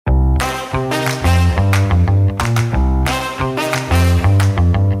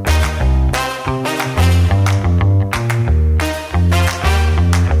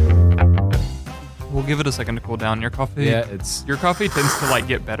it a second to cool down. Your coffee tends to like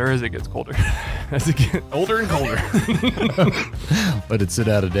get better as it gets colder. As it gets older and colder. Let it sit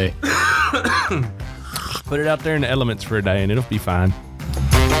out a day. Put it out there in the elements for a day and it'll be fine.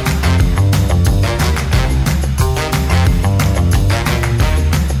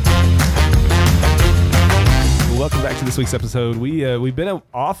 Welcome back to this week's episode. We've been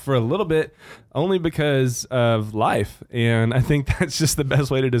off for a little bit only because of life, and I think that's just the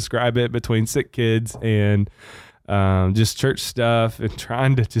best way to describe it, between sick kids and just church stuff and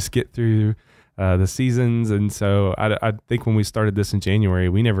trying to just get through the seasons. And so I think when we started this in January,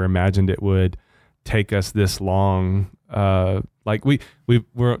 we never imagined it would take us this long. Like we're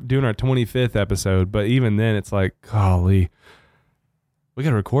doing our 25th episode, but even then it's like, golly, we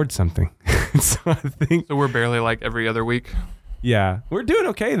got to record something. So we're barely like every other week. Yeah, we're doing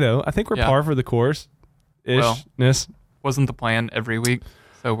okay though. I think we're par for the course. Ishness. Wasn't the plan every week,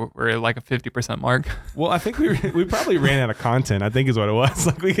 so we're at like a 50% mark. Well, I think we probably ran out of content, I think is what it was.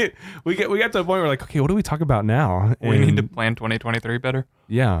 Like we got to a point where we're like, okay, what do we talk about now? We need to plan 2023 better.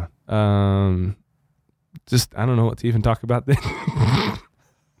 Yeah. Just I don't know what to even talk about then.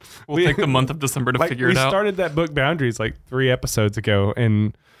 We'll take the month of December to figure it out. We started that book Boundaries like 3 episodes ago,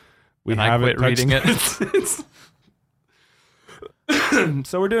 and I quit reading it.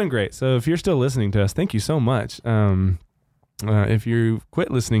 So we're doing great. So if you're still listening to us, thank you so much. If you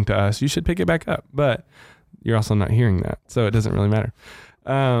quit listening to us, you should pick it back up. But you're also not hearing that, so it doesn't really matter.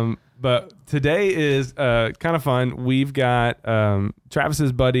 But today is kind of fun. We've got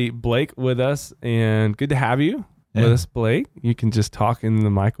Travis's buddy Blake with us, and good to have you with us, Blake. You can just talk in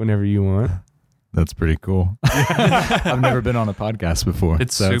the mic whenever you want. That's pretty cool. I've never been on a podcast before.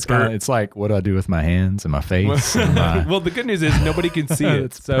 It's like, what do I do with my hands and my face? Well, the good news is nobody can see it.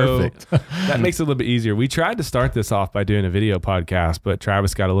 It's perfect. That makes it a little bit easier. We tried to start this off by doing a video podcast, but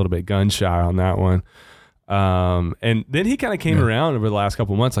Travis got a little bit gun shy on that one. And then he kind of came around over the last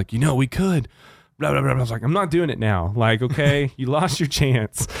couple of months, like, we could. Blah, blah, blah. I was like, I'm not doing it now. Like, okay, you lost your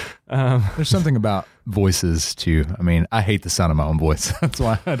chance. There's something about voices too. I mean, I hate the sound of my own voice. That's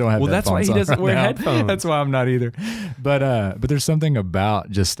why I don't have headphones. Well, that's why he doesn't wear headphones. That's why I'm not either. But there's something about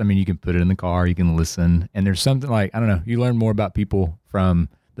you can put it in the car, you can listen, and there's something like, I don't know, you learn more about people from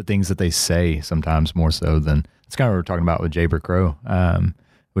the things that they say sometimes more so than, it's kind of what we're talking about with Jaber Crow,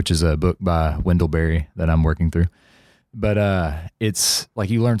 which is a book by Wendell Berry that I'm working through. But it's like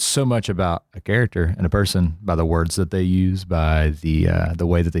you learn so much about a character and a person by the words that they use, by the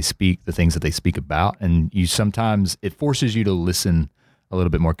way that they speak, the things that they speak about, and sometimes it forces you to listen a little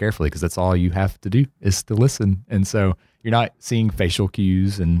bit more carefully, because that's all you have to do is to listen, and so you're not seeing facial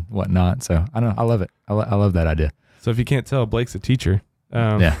cues and whatnot. So I don't know, I love it. I love that idea. So if you can't tell, Blake's a teacher.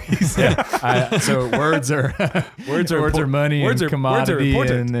 So words are money, words and commodity,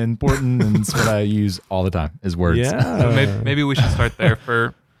 and important, and it's what I use all the time is words. Yeah. So maybe we should start there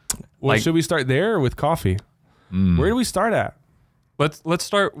for. Well, should we start there or with coffee? Where do we start at? Let's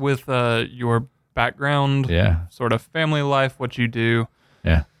start with your background, sort of family life, what you do,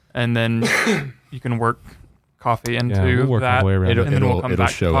 and then you can work coffee into we'll work that, our way around. and then we'll come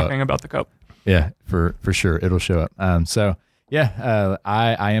back talking about the cup. Yeah, for sure, it'll show up.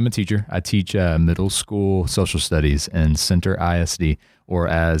 I am a teacher. I teach middle school social studies in Center ISD, or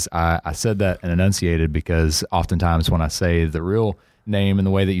as I said that and enunciated, because oftentimes when I say the real name and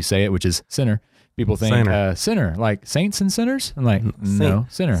the way that you say it, which is Center, people think sinner, like saints and sinners. I'm like, no,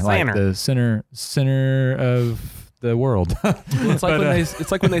 sinner, like the center of the world. Well, it's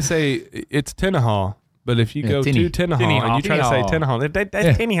like when they say it's Tenahaw, but if you go to Tenahaw and you try to say Tenahaw,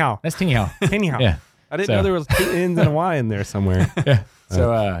 that's Tenahaw. That's Tenahaw. Tenahaw. Yeah. I didn't know there was 2 N's and a Y in there somewhere. Yeah.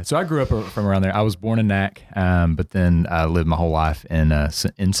 So I grew up from around there. I was born in Nac, but then I lived my whole life in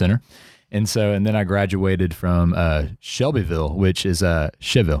Center. And then I graduated from Shelbyville, which is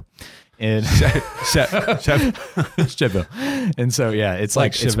Cheville. And Cheville. And so, it's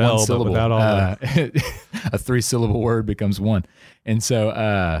like it's Chevelle, one syllable. Without all a 3-syllable word becomes one. And so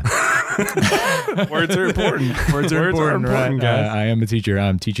words are important. Words are important, right? Guys. I am a teacher.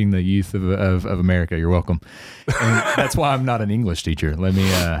 I'm teaching the youth of America. You're welcome. And that's why I'm not an English teacher.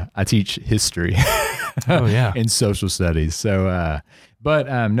 I teach history. And social studies. So,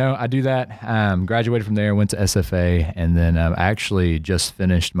 no, I do that. Graduated from there, went to SFA, and then I actually just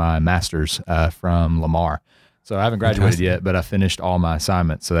finished my master's from Lamar. So I haven't graduated yet, but I finished all my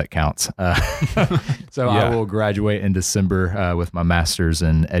assignments, so that counts. I will graduate in December with my master's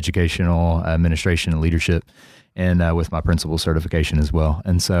in educational administration and leadership, and with my principal certification as well.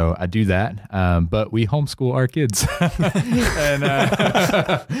 And so I do that, but we homeschool our kids, and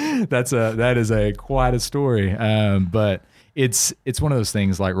that is quite a story. But it's one of those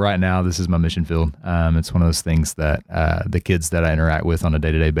things. Like right now, this is my mission field. It's one of those things that the kids that I interact with on a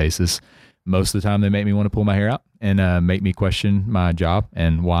day-to-day basis, most of the time they make me want to pull my hair out and make me question my job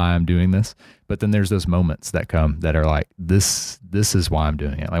and why I'm doing this. But then there's those moments that come that are like, this is why I'm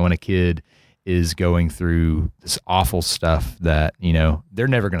doing it. Like when a kid is going through this awful stuff that, you know, they're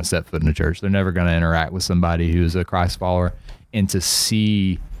never going to step foot in a church. They're never going to interact with somebody who's a Christ follower, and to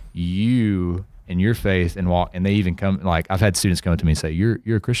see you and your faith and walk, and they even come, like I've had students come to me and say, you're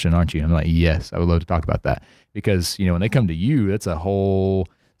a Christian, aren't you? I'm like, yes, I would love to talk about that, because, you know, when they come to you, that's a whole,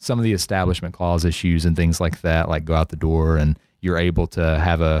 some of the establishment clause issues and things like that, like go out the door, and you're able to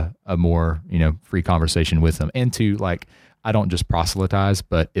have a more, you know, free conversation with them. And to like, I don't just proselytize,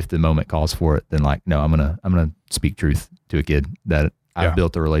 but if the moment calls for it, then like, no, I'm going to speak truth to a kid that I've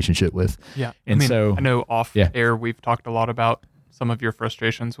built a relationship with. Yeah. And so I know off air, we've talked a lot about some of your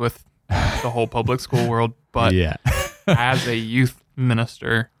frustrations with the whole public school world, but as a youth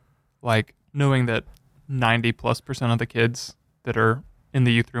minister, like knowing that 90+% of the kids that are in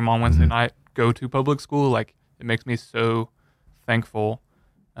the youth room on Wednesday night go to public school, like it makes me so thankful.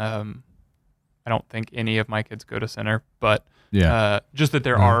 I don't think any of my kids go to Center, but just that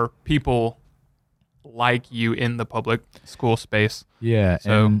there are people like you in the public school space. Yeah.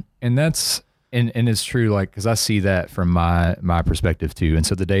 So, and that's, and it's true, like, because I see that from my perspective too. And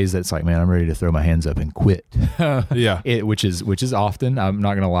so the days that's like, man, I'm ready to throw my hands up and quit. Which is often, I'm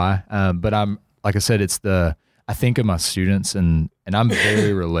not going to lie. But I'm, like I said, I think of my students, and I'm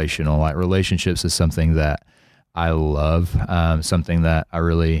very relational. Like relationships is something that I love, something that I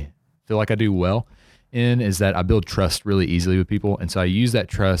really feel like I do well in, is that I build trust really easily with people. And so I use that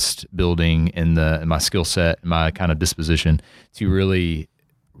trust building in my skill set, my kind of disposition to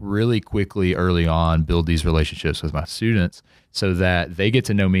really quickly early on build these relationships with my students, so that they get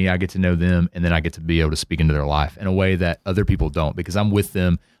to know me, I get to know them, and then I get to be able to speak into their life in a way that other people don't, because I'm with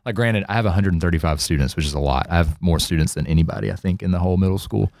them. Like granted, I have 135 students, which is a lot. I have more students than anybody, I think, in the whole middle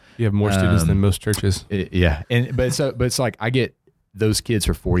school. You have more students than most churches. But it's like I get those kids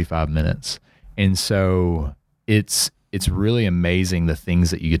for 45 minutes. And so it's really amazing the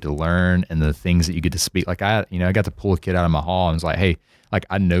things that you get to learn and the things that you get to speak. Like I got to pull a kid out of my hall and was like, hey, like,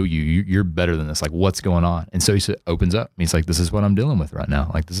 I know you're better than this. Like, what's going on? And so he opens up. He's like, this is what I'm dealing with right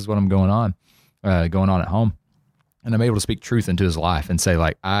now. Like, this is what I'm going on at home. And I'm able to speak truth into his life and say,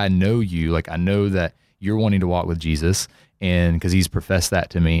 like, I know you. Like, I know that you're wanting to walk with Jesus, and because he's professed that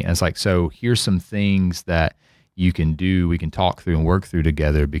to me. And it's like, so here's some things that you can do, we can talk through and work through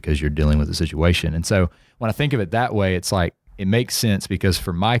together because you're dealing with a situation. And so when I think of it that way, it's like, it makes sense, because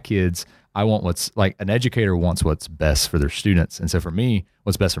for my kids, I want what's, like, an educator wants what's best for their students. And so for me,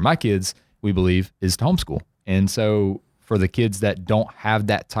 what's best for my kids, we believe, is to homeschool. And so for the kids that don't have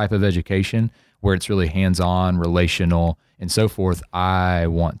that type of education where it's really hands-on, relational, and so forth, I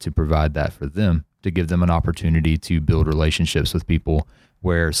want to provide that for them, to give them an opportunity to build relationships with people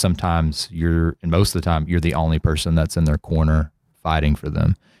where sometimes and most of the time, you're the only person that's in their corner fighting for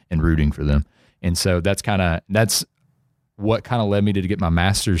them and rooting for them. And so that's what kind of led me to get my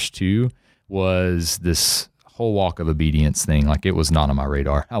master's too, was this whole walk of obedience thing. Like, it was not on my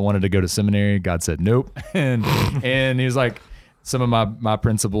radar. I wanted to go to seminary. God said nope. And he was like, some of my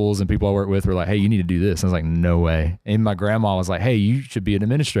principals and people I work with were like, hey, you need to do this. I was like, no way. And my grandma was like, hey, you should be an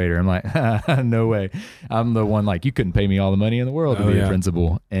administrator. I'm like, no way. I'm the one, like, you couldn't pay me all the money in the world to be a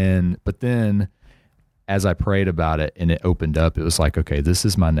principal. But then as I prayed about it and it opened up, it was like, okay, this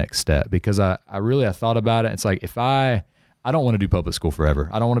is my next step, because I thought about it. It's like, if I don't want to do public school forever.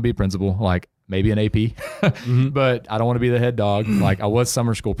 I don't want to be a principal, like maybe an AP, but I don't want to be the head dog. Like, I was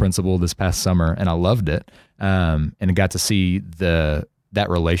summer school principal this past summer, and I loved it. And I got to see that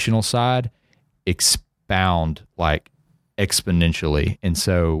relational side expound like exponentially. And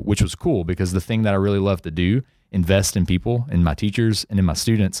so, which was cool, because the thing that I really love to do, invest in people, in my teachers and in my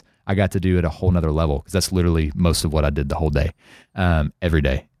students, I got to do at a whole nother level, because that's literally most of what I did the whole day, every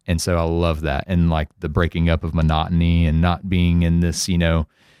day. And so I love that. And like the breaking up of monotony and not being in this,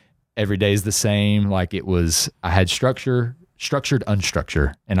 every day is the same. Like, I had structured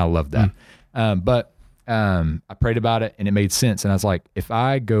unstructure, and I love that. But I prayed about it and it made sense. And I was like, if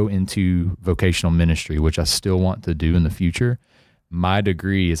I go into vocational ministry, which I still want to do in the future, my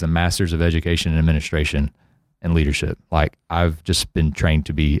degree is a master's of education and administration and leadership. Like, I've just been trained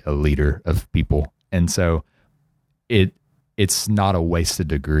to be a leader of people. And so it's not a wasted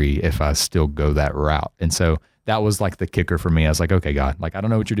degree if I still go that route. And so that was like the kicker for me. I was like, okay, God, like, I don't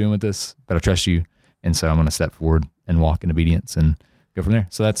know what you're doing with this, but I trust you. And so I'm going to step forward and walk in obedience and go from there.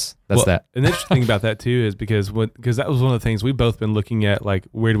 So that's that. And the interesting thing about that too is because that was one of the things we've both been looking at, like,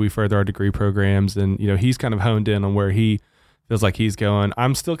 where do we further our degree programs? And, he's kind of honed in on where he feels like he's going.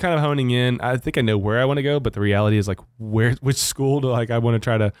 I'm still kind of honing in. I think I know where I want to go, but the reality is like which school do I want to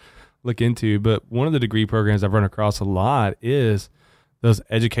try to look into. But one of the degree programs I've run across a lot is those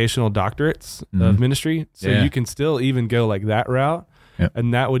educational doctorates of ministry. So you can still even go like that route. Yep.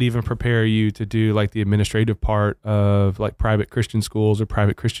 And that would even prepare you to do like the administrative part of like private Christian schools or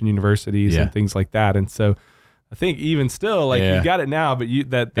private Christian universities and things like that. And so I think even still, like you got it now, but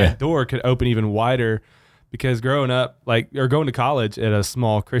that door could open even wider, because growing up, like, or going to college at a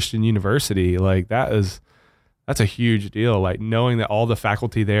small Christian university, like that's a huge deal. Like knowing that all the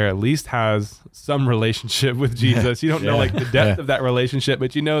faculty there at least has some relationship with Jesus. You don't know like the depth of that relationship,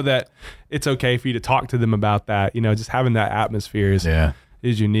 but you know that it's okay for you to talk to them about that. You know, just having that atmosphere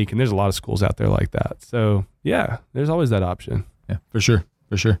is unique. And there's a lot of schools out there like that. So yeah, there's always that option. Yeah, for sure.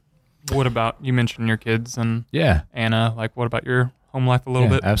 What about, you mentioned your kids and Anna, like what about your home life a little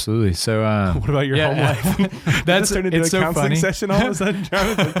bit? Absolutely. So, what about your home life? That's turned into a counseling session all of a sudden.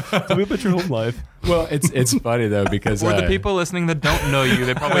 Tell me about your home life. Well, it's funny though, because for the people listening that don't know you,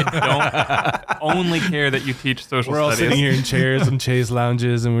 they probably don't only care that you teach social studies. We're all sitting here in chairs and chaise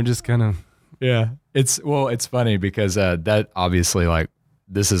lounges, and we're just kind of It's funny because that obviously, like,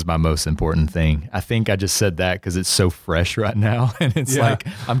 this is my most important thing. I think I just said that because it's so fresh right now. And it's like,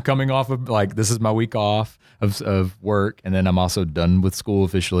 I'm coming off of, like, this is my week off of work. And then I'm also done with school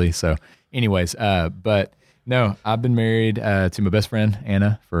officially. So anyways, but no, I've been married to my best friend,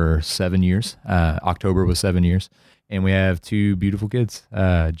 Anna, for 7 years. October was 7 years. And we have 2 beautiful kids,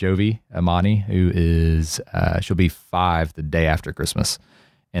 Jovi Amani, who is, she'll be 5 the day after Christmas.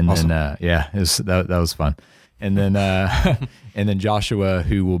 And awesome. Then, that was fun. And then, and then Joshua,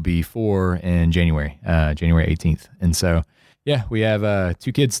 who will be 4 in January 18th. And so, we have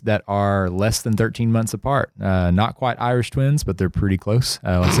 2 kids that are less than 13 months apart. Not quite Irish twins, but they're pretty close.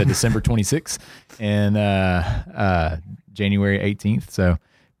 Like I said, December 26th and January 18th. So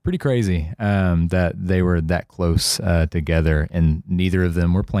pretty crazy that they were that close together, and neither of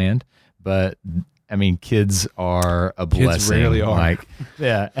them were planned. But I mean, kids are a blessing. Kids rarely are. Like,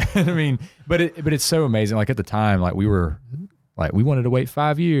 I mean, but it's so amazing. Like at the time, like we wanted to wait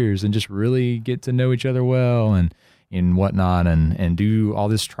 5 years and just really get to know each other well and whatnot, and do all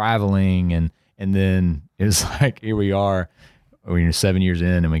this traveling, and then it was like, here we are, we're 7 years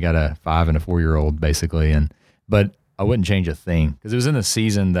in, and we got a 5 and a 4-year-old basically. But I wouldn't change a thing, because it was in the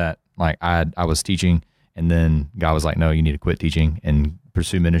season that like I was teaching, and then God was like, no, you need to quit teaching and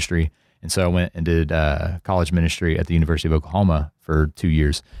pursue ministry. And so I went and did college ministry at the University of Oklahoma for 2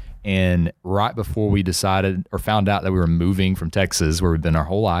 years. And right before we decided or found out that we were moving from Texas, where we've been our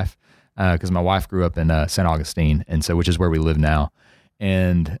whole life, because my wife grew up in St. Augustine, and so which is where we live now.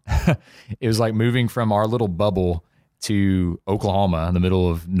 And it was like moving from our little bubble to Oklahoma in the middle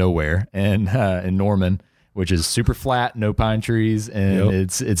of nowhere, and in Norman, which is super flat, no pine trees, and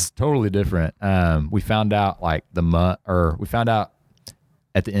it's totally different. We found out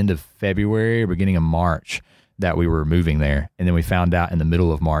at the end of February or beginning of March that we were moving there. And then we found out in the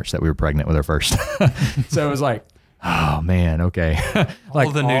middle of March that we were pregnant with our first. So it was like, oh man, okay. Like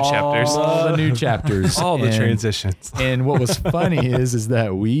all the new chapters. All the new chapters. All the transitions. And what was funny is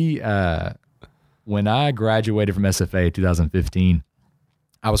that we, when I graduated from SFA 2015,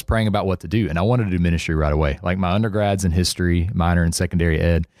 I was praying about what to do, and I wanted to do ministry right away. Like my undergrad's in history, minor in secondary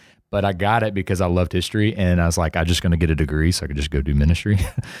ed. But I got it because I loved history, and I was like, I'm just going to get a degree so I could just go do ministry.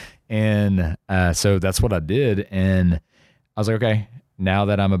 And so that's what I did. And I was like, okay, now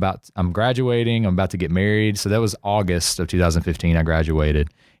that I'm graduating, I'm about to get married. So that was August of 2015, I graduated.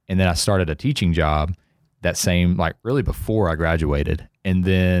 And then I started a teaching job that same, like really before I graduated, and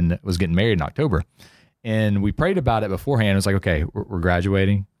then was getting married in October. And we prayed about it beforehand. It was like, okay, we're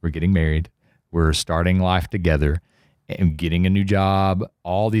graduating, we're getting married, we're starting life together, and getting a new job,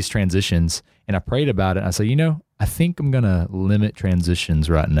 all these transitions. And I prayed about it. And I said, I think I'm going to limit transitions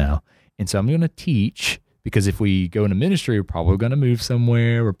right now. And so I'm going to teach, because if we go into ministry, we're probably going to move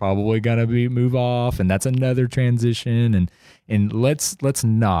somewhere. We're probably going to move off, and that's another transition. And let's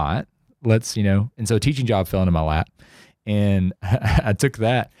not. And so a teaching job fell into my lap, and I took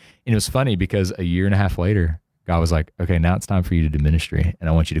that. And it was funny because a year and a half later, God was like, okay, now it's time for you to do ministry, and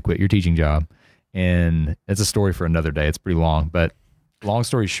I want you to quit your teaching job. And it's a story for another day. It's pretty long, but long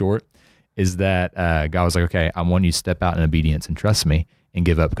story short is that God was like, okay, I want you to step out in obedience and trust me and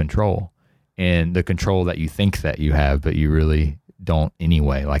give up control, and the control that you think that you have, but you really don't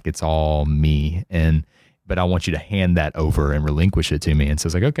anyway. Like it's all me. But I want you to hand that over and relinquish it to me. And so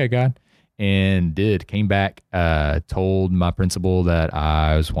it's like, okay, God, and came back, told my principal that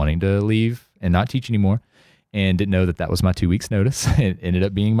I was wanting to leave and not teach anymore. and didn't know that that was my 2 weeks notice. It ended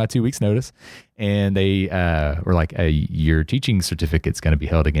up being my 2 weeks notice. And they were like, your teaching certificate's going to be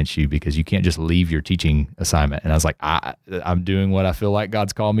held against you because you can't just leave your teaching assignment. And I was like, I'm doing what I feel like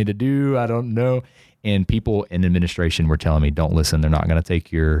God's called me to do. I don't know. And people in administration were telling me, don't listen. They're not going to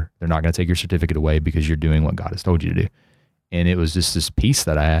take your certificate away because you're doing what God has told you to do. And it was just this peace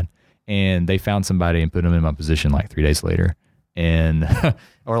that I had. And they found somebody and put them in my position like 3 days later, and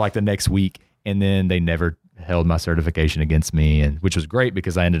or like the next week. And then they never held my certification against me, and which was great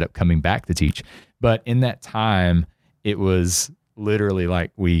because I ended up coming back to teach. But in that time, it was literally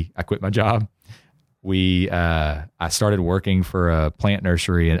like I quit my job. I started working for a plant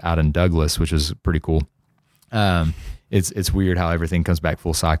nursery out in Douglas, which was pretty cool. It's weird how everything comes back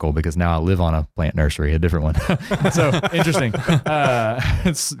full cycle because now I live on a plant nursery, a different one. So interesting.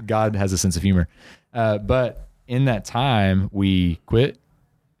 God has a sense of humor. But in that time, we quit.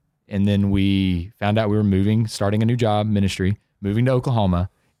 And then we found out we were starting a new job, ministry, moving to Oklahoma,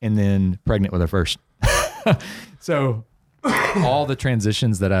 and then pregnant with our first. So all the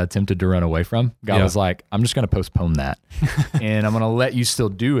transitions that I attempted to run away from, God was like, I'm just going to postpone that. And I'm going to let you still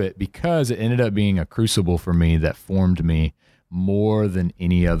do it because it ended up being a crucible for me that formed me more than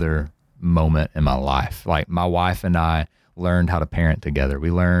any other moment in my life. Like my wife and I learned how to parent together.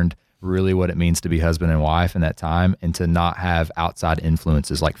 We learned really what it means to be husband and wife in that time and to not have outside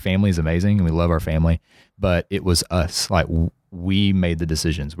influences. Like family is amazing and we love our family, but it was us. Like we made the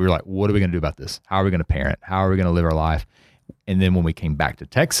decisions. We were like, what are we going to do about this? How are we going to parent? How are we going to live our life? And then when we came back to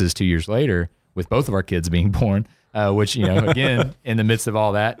Texas 2 years later with both of our kids being born, which, again, in the midst of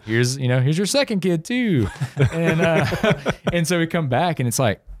all that, here's your second kid too. And so we come back and it's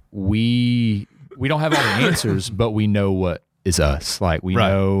like, we don't have all the answers, but we know what is us. Like we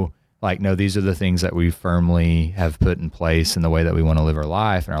know, no, these are the things that we firmly have put in place in the way that we want to live our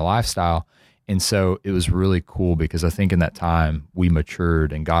life and our lifestyle. And so it was really cool because I think in that time we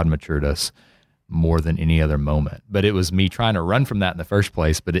matured and God matured us more than any other moment. But it was me trying to run from that in the first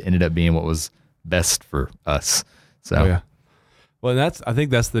place, but it ended up being what was best for us. So, Well, I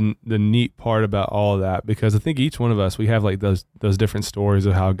think that's the neat part about all of that, because I think each one of us, we have like those different stories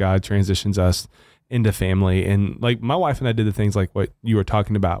of how God transitions us into family. And like my wife and I did the things like what you were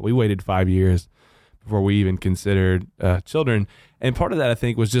talking about. We waited 5 years before we even considered children. And part of that, I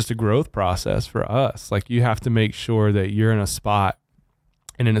think, was just a growth process for us. Like you have to make sure that you're in a spot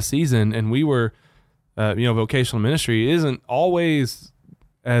and in a season. And we were, vocational ministry isn't always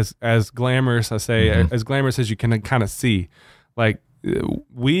as glamorous, as glamorous as you can kind of see. Like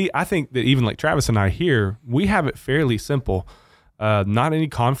I think that even like Travis and I here, we have it fairly simple. Not any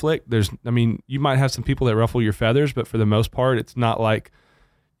conflict. You might have some people that ruffle your feathers, but for the most part, it's not like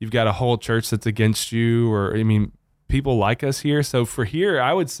you've got a whole church that's against you people like us here. So for here,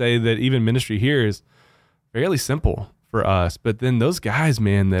 I would say that even ministry here is fairly simple for us. But then those guys,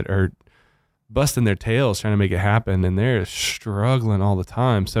 man, that are busting their tails trying to make it happen, and they're struggling all the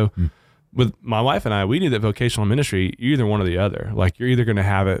time. So with my wife and I, we knew that vocational ministry, you're either one or the other. Like you're either going to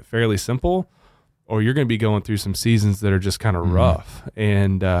have it fairly simple or you're going to be going through some seasons that are just kind of rough.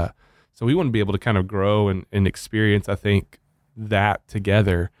 And so we want to be able to kind of grow and experience, I think, that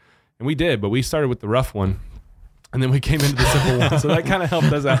together. And we did, but we started with the rough one and then we came into the simple one. So that kind of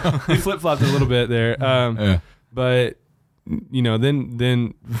helped us out. We flip-flopped a little bit there. But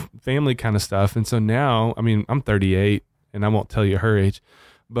then family kind of stuff. And so now, I'm 38 and I won't tell you her age,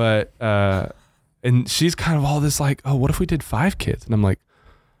 but, and she's kind of all this like, oh, what if we did 5 kids? And I'm like,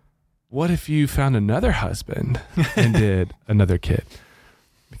 what if you found another husband and did another kid?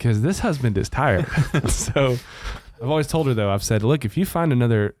 Because this husband is tired. So I've always told her though, I've said, look, if you find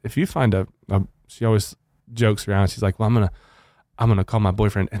she always jokes around. She's like, well, I'm going to call my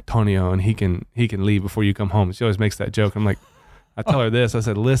boyfriend Antonio and he can leave before you come home. She always makes that joke. I'm like, I tell her this, I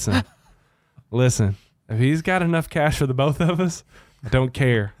said, listen, if he's got enough cash for the both of us, I don't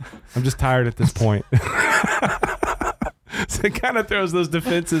care. I'm just tired at this point. So it kind of throws those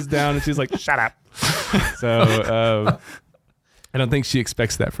defenses down and she's like, shut up. So, I don't think she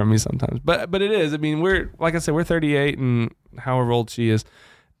expects that from me sometimes, but it is. We're, like I said, we're 38 and however old she is.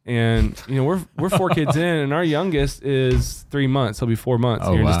 And, we're 4 kids in and our youngest is 3 months. He'll be 4 months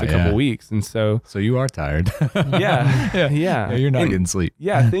here in just a couple weeks. And so you are tired. Yeah. You're not getting sleep.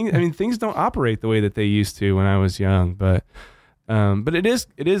 Yeah. Things don't operate the way that they used to when I was young, but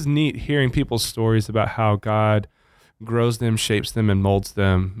it is neat hearing people's stories about how God grows them, shapes them, and molds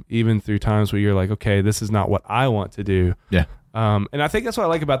them, even through times where you're like, okay, this is not what I want to do. Yeah. And I think that's what I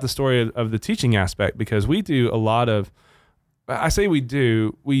like about the story of the teaching aspect, because we do a lot of,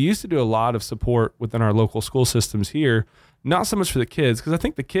 we used to do a lot of support within our local school systems here, not so much for the kids, because I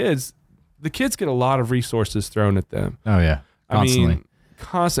think the kids, the kids get a lot of resources thrown at them. Oh yeah, constantly. I mean,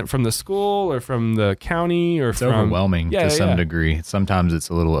 constant from the school or from the county or it's overwhelming to some degree. Sometimes it's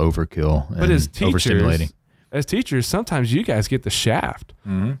a little overkill. But as teachers, overstimulating. Sometimes you guys get the shaft.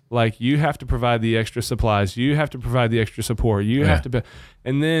 Mm-hmm. Like you have to provide the extra supplies. You have to provide the extra support. You have to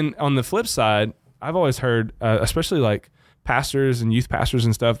and then on the flip side, I've always heard, especially like pastors and youth pastors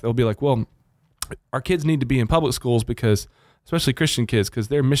and stuff, they'll be like, well, our kids need to be in public schools because, especially Christian kids, because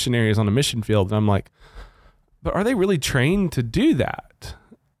they're missionaries on a mission field. And I'm like, but are they really trained to do that?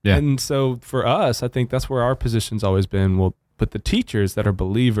 Yeah. And so for us, I think that's where our position's always been. Well, but the teachers that are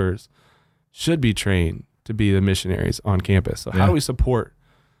believers should be trained to be the missionaries on campus. So how do we support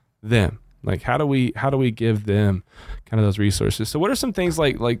them? Like how do we give them kind of those resources? So what are some things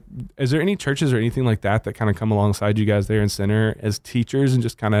like is there any churches or anything like that kind of come alongside you guys there in Center as teachers and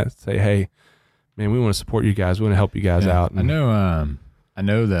just kind of say, hey, man, we want to support you guys. We want to help you guys out. And I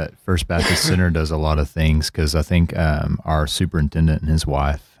know that First Baptist Center does a lot of things because I think our superintendent and his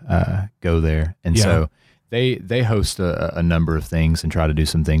wife go there. And so they host a number of things and try to do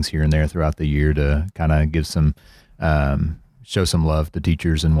some things here and there throughout the year to kind of give some show some love to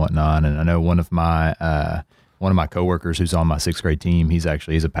teachers and whatnot. And I know one of my coworkers who's on my 6th grade team, he's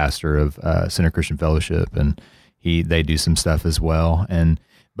a pastor of Center Christian Fellowship, and they do some stuff as well.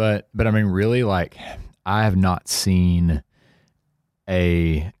 But I mean, really, like I have not seen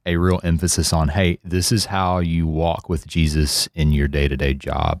a real emphasis on, hey, this is how you walk with Jesus in your day-to-day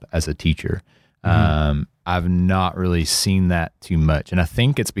job as a teacher. Mm-hmm. I've not really seen that too much. And I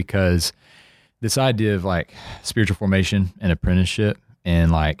think it's because this idea of like spiritual formation and apprenticeship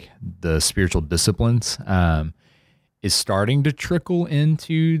and like the spiritual disciplines is starting to trickle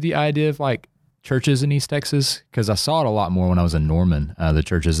into the idea of like churches in East Texas, because I saw it a lot more when I was in Norman, the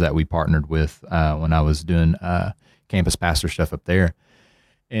churches that we partnered with when I was doing campus pastor stuff up there.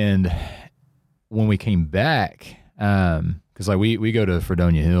 And when we came back, because like we go to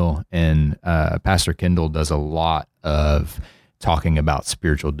Fredonia Hill, and Pastor Kendall does a lot of talking about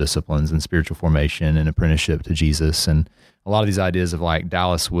spiritual disciplines and spiritual formation and apprenticeship to Jesus. And a lot of these ideas of like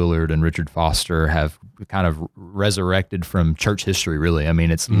Dallas Willard and Richard Foster have kind of resurrected from church history, really. I mean,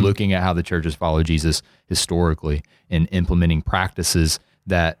 it's looking at how the churches follow Jesus historically and implementing practices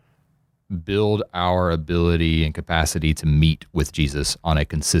that build our ability and capacity to meet with Jesus on a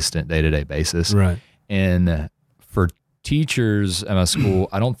consistent day-to-day basis. Right. And for teachers at my school,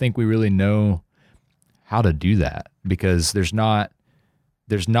 I don't think we really know how to do that, because there's not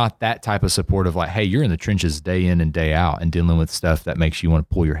that type of support of like, hey, you're in the trenches day in and day out and dealing with stuff that makes you want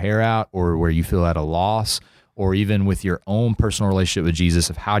to pull your hair out, or where you feel at a loss, or even with your own personal relationship with Jesus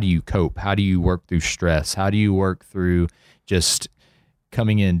of how do you cope? How do you work through stress? How do you work through just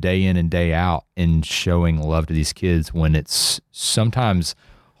coming in and day out and showing love to these kids when it's sometimes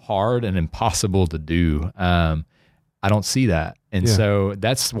hard and impossible to do? I don't see that. And so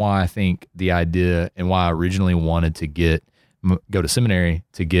that's why I think the idea, and why I originally wanted to go to seminary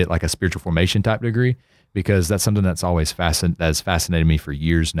to get like a spiritual formation type degree, because that's something that's always that's fascinated me for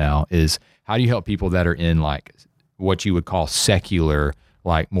years now, is how do you help people that are in like what you would call secular,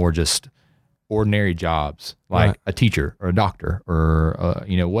 like more just ordinary jobs, like a teacher or a doctor or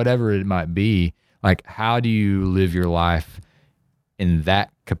whatever it might be. Like, how do you live your life in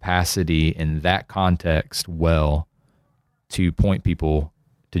that capacity, in that context, well, to point people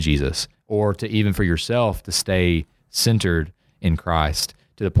to Jesus, or to even for yourself to stay centered in Christ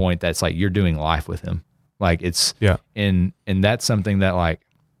to the point that's like you're doing life with him. Like it's and that's something that like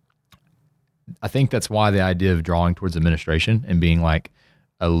I think that's why the idea of drawing towards administration and being like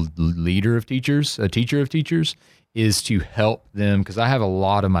a leader of teachers, a teacher of teachers, is to help them, because I have a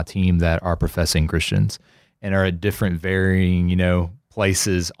lot of my team that are professing Christians and are at different varying,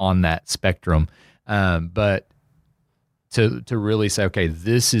 places on that spectrum. But to really say, okay,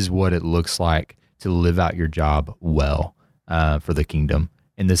 this is what it looks like to live out your job well for the kingdom.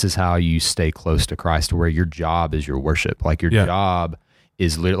 And this is how you stay close to Christ, where your job is your worship. Like your job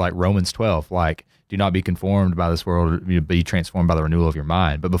is like Romans 12, like, do not be conformed by this world, be transformed by the renewal of your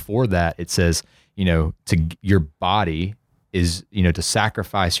mind. But before that, it says, to your body is, to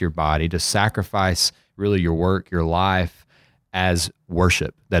sacrifice your body, to sacrifice really your work, your life as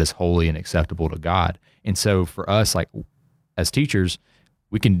worship that is holy and acceptable to God. And so for us, like as teachers,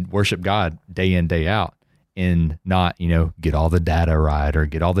 we can worship God day in, day out, and not, get all the data right or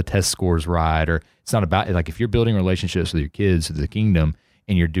get all the test scores right. Or it's not about, like, if you're building relationships with your kids to the kingdom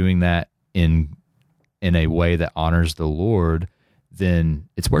and you're doing that in a way that honors the Lord, then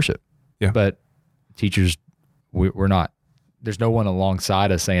it's worship. Yeah. But teachers, we're not, there's no one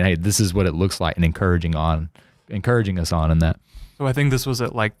alongside us saying, hey, this is what it looks like, and encouraging us on in that. So I think this was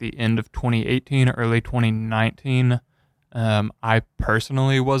at like the end of 2018, early 2019. I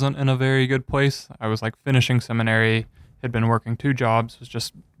personally wasn't in a very good place. I was like finishing seminary, had been working 2 jobs, was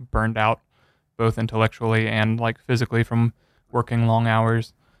just burned out both intellectually and like physically from working long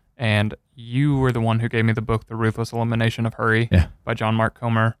hours. And you were the one who gave me the book, The Ruthless Elimination of Hurry by John Mark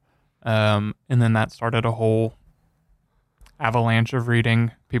Comer. And then that started a whole avalanche of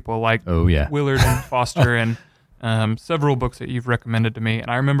reading, people like Willard and Foster and several books that you've recommended to me. And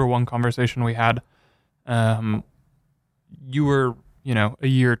I remember one conversation we had, you were, a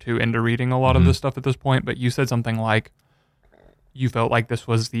year or 2 into reading a lot of this stuff at this point, but you said something like you felt like this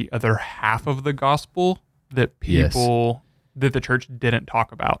was the other half of the gospel that people, that the church didn't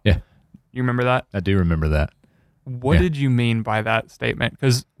talk about. Yeah. You remember that? I do remember that. What did you mean by that statement?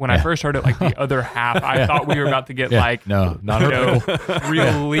 Because when I first heard it, like the other half, I thought we were about to get like, no, not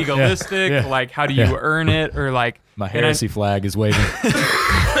real legalistic. Like, how do you earn it? Or like, my heresy flag is waving.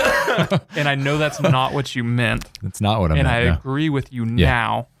 And I know that's not what you meant. That's not what I meant. And I agree with you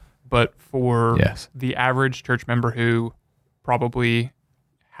now. But for the average church member who probably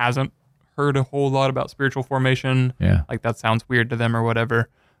hasn't heard a whole lot about spiritual formation, like that sounds weird to them or whatever.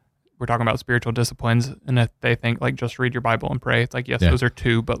 We're talking about spiritual disciplines, and if they think like just read your Bible and pray, it's like, yes, those are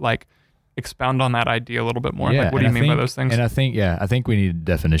 2, but like expound on that idea a little bit more. Like, what do you mean by those things? And I think we need a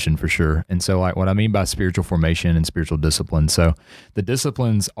definition for sure. And so like what I mean by spiritual formation and spiritual discipline. So the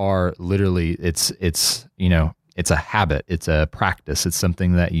disciplines are literally, it's a habit, it's a practice, it's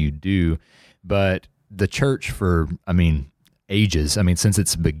something that you do. But the church for, ages, since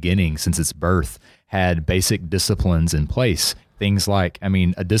its beginning, since its birth, had basic disciplines in place. Things like,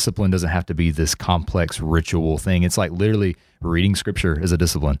 a discipline doesn't have to be this complex ritual thing. It's like literally reading scripture is a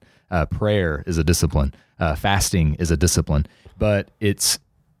discipline. Prayer is a discipline. Fasting is a discipline. But it's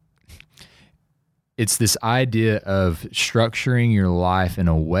this idea of structuring your life in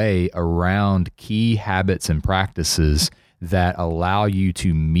a way around key habits and practices that allow you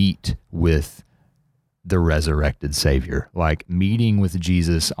to meet with the resurrected Savior, like meeting with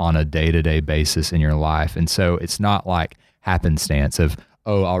Jesus on a day-to-day basis in your life. And so it's not like happenstance of,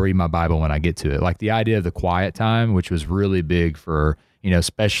 I'll read my Bible when I get to it. Like the idea of the quiet time, which was really big for,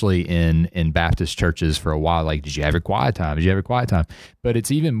 especially in Baptist churches for a while. Like, did you have your quiet time? Did you have your quiet time? But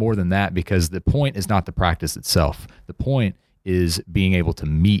it's even more than that, because the point is not the practice itself. The point is being able to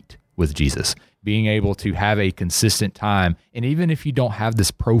meet with Jesus, being able to have a consistent time. And even if you don't have this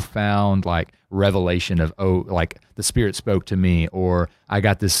profound like revelation of, like the Spirit spoke to me, or I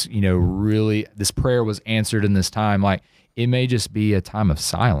got this, really, this prayer was answered in this time, like it may just be a time of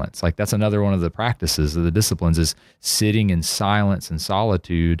silence. Like that's another one of the practices of the disciplines, is sitting in silence and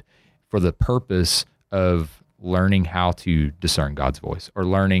solitude for the purpose of learning how to discern God's voice, or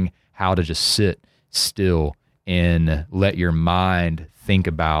learning how to just sit still and let your mind think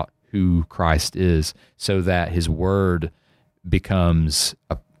about who Christ is, so that his word becomes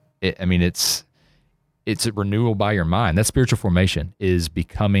it's a renewal by your mind. That spiritual formation is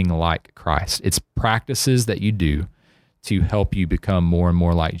becoming like Christ. It's practices that you do to help you become more and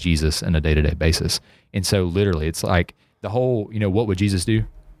more like Jesus on a day-to-day basis. And so literally it's like the whole, what would Jesus do?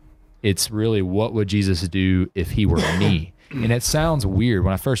 It's really, what would Jesus do if he were me? And it sounds weird.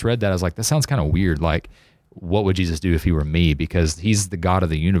 When I first read that, I was like, that sounds kind of weird. Like, what would Jesus do if he were me? Because he's the God of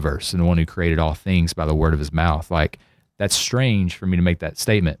the universe and the one who created all things by the word of his mouth. Like, that's strange for me to make that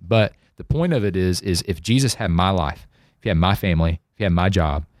statement. But the point of it is if Jesus had my life, if he had my family, if he had my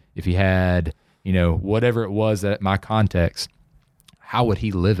job, if he had, whatever it was that my context, how would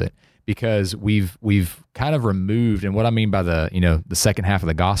he live it? Because we've kind of removed, and what I mean by the second half of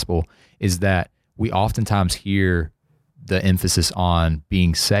the gospel is that we oftentimes hear the emphasis on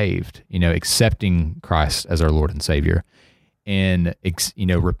being saved, accepting Christ as our Lord and Savior, and,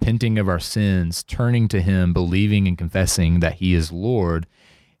 repenting of our sins, turning to him, believing and confessing that he is Lord.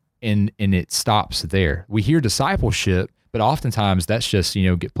 And it stops there. We hear discipleship, but oftentimes that's just,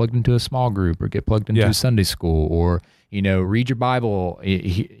 get plugged into a small group, or get plugged into Sunday school, or, read your Bible,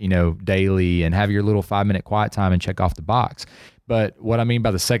 daily, and have your little 5-minute quiet time and check off the box. But what I mean by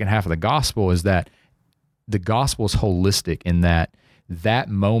the second half of the gospel is that the gospel is holistic, in that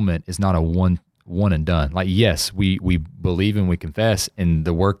moment is not a one and done. Like, yes, we believe and we confess and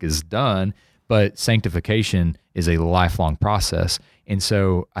the work is done, but sanctification is a lifelong process. And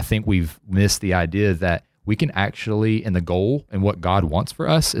so I think we've missed the idea that we can actually, and the goal and what God wants for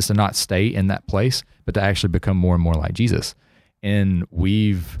us is to not stay in that place, but to actually become more and more like Jesus. And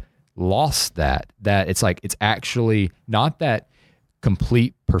we've lost that it's like, it's actually not that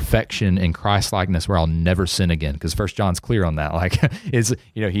complete perfection in Christ-likeness where I'll never sin again, because 1 John's clear on that. Like, he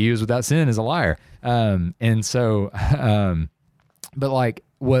who is without sin is a liar. And so But like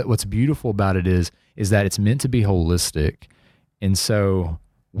what's beautiful about it is that it's meant to be holistic. And so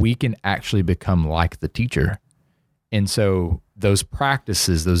we can actually become like the teacher. And so those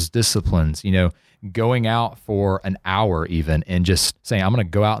practices, those disciplines, going out for an hour even and just saying, I'm going to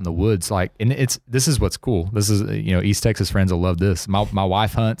go out in the woods. This is what's cool. This is, East Texas friends will love this. My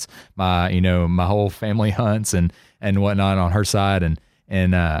wife hunts, my whole family hunts and whatnot on her side.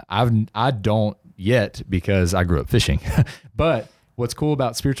 And I don't yet because I grew up fishing, but what's cool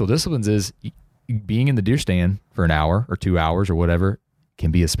about spiritual disciplines is being in the deer stand for an hour or 2 hours or whatever can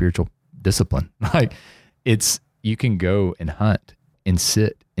be a spiritual discipline. Like you can go and hunt and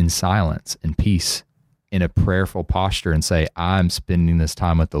sit in silence and peace in a prayerful posture and say, I'm spending this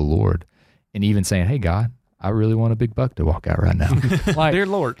time with the Lord, and even saying, hey God, I really want a big buck to walk out right now. Like, dear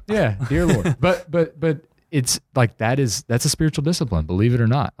Lord. Yeah. Dear Lord. But it's like, that's a spiritual discipline, believe it or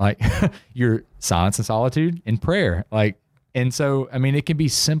not. Like your silence and solitude and prayer. Like, and so, I mean, it can be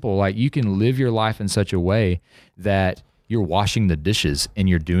simple. Like you can live your life in such a way that you're washing the dishes and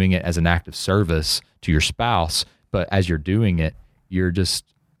you're doing it as an act of service to your spouse. But as you're doing it, you're just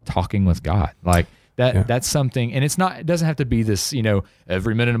talking with God. Like that's something, and it doesn't have to be this,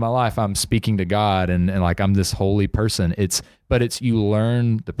 every minute of my life I'm speaking to God and like I'm this holy person. But you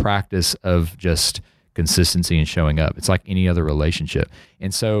learn the practice of just consistency and showing up. It's like any other relationship.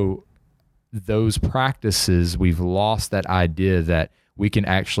 And so those practices, we've lost that idea that we can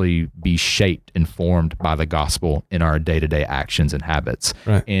actually be shaped and formed by the gospel in our day-to-day actions and habits.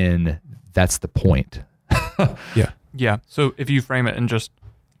 Right. And that's the point. Yeah. Yeah. So if you frame it in just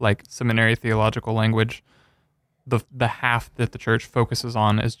like seminary theological language, the half that the church focuses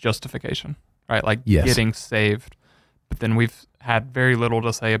on is justification, right? Like getting saved. But then we've had very little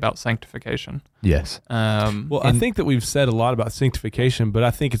to say about sanctification. Yes. I think that we've said a lot about sanctification, but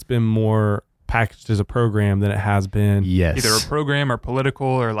I think it's been more packaged as a program than it has been. Yes. Either a program or political,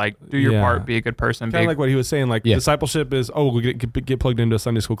 or like do your part, be a good person. Kind of like what he was saying, like discipleship is, we'll get plugged into a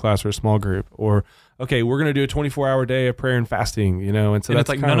Sunday school class or a small group, or okay, we're going to do a 24-hour day of prayer and fasting, and so that's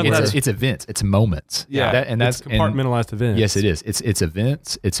like none of that. It's events, it's moments. Yeah, that's compartmentalized events. Yes, it is. It's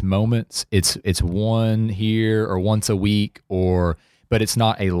events, it's moments. It's one here or once a week, but it's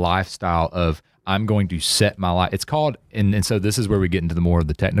not a lifestyle of I'm going to set my life. It's called, and so this is where we get into the more of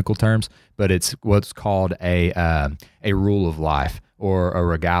the technical terms, but it's what's called a rule of life or a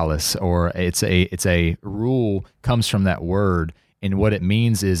regalis, or it's a rule, comes from that word. And what it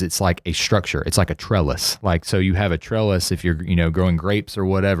means is it's like a structure. It's like a trellis. Like, so you have a trellis, if you're, growing grapes or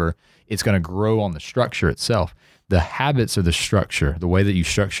whatever, it's going to grow on the structure itself. The habits are the structure, the way that you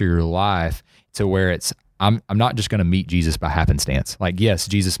structure your life to where I'm not just going to meet Jesus by happenstance. Like, yes,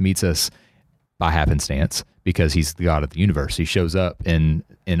 Jesus meets us by happenstance because he's the God of the universe. He shows up in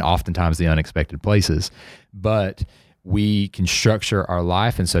oftentimes the unexpected places, but we can structure our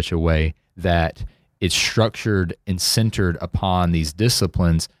life in such a way that it's structured and centered upon these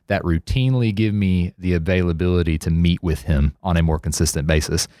disciplines that routinely give me the availability to meet with him on a more consistent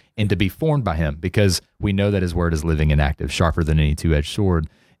basis and to be formed by him, because we know that his word is living and active, sharper than any two-edged sword,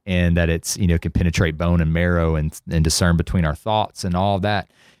 and that it's, can penetrate bone and marrow and discern between our thoughts and all of that.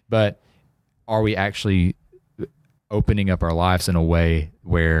 But are we actually opening up our lives in a way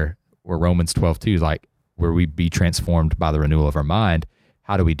where Romans 12:2, like where we be transformed by the renewal of our mind?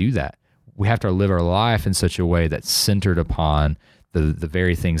 How do we do that? We have to live our life in such a way that's centered upon the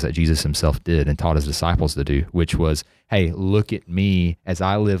very things that Jesus himself did and taught his disciples to do, which was, hey, look at me as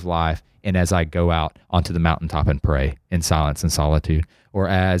I live life and as I go out onto the mountaintop and pray in silence and solitude, or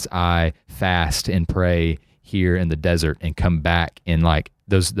as I fast and pray here in the desert and come back in like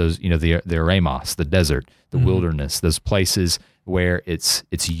those the eremos, the desert, the wilderness, those places where it's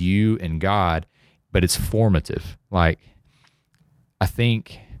you and God, but it's formative. Like, I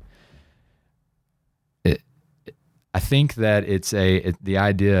think that the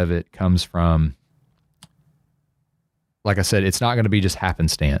idea of it comes from, like I said, it's not going to be just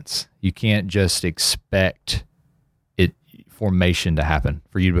happenstance. You can't just expect formation to happen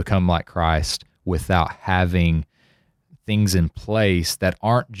for you to become like Christ without having things in place that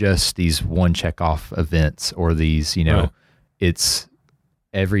aren't just these one check off events or these, it's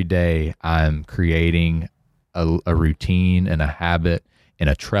every day I'm creating a routine and a habit and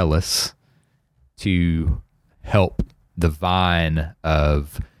a trellis to help the vine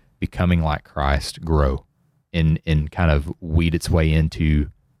of becoming like Christ grow and kind of weed its way into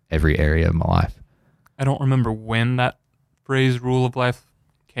every area of my life. I don't remember when that phrase rule of life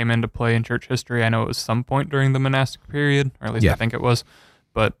came into play in church history. I know it was some point during the monastic period, or at least I think it was.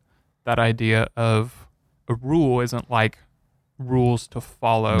 But that idea of a rule isn't like rules to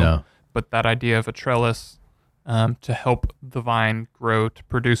follow, but that idea of a trellis to help the vine grow to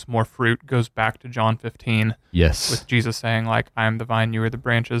produce more fruit goes back to John 15. Yes. With Jesus saying, like, I am the vine, you are the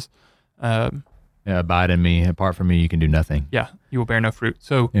branches. Abide in me. Apart from me, you can do nothing. Yeah, you will bear no fruit.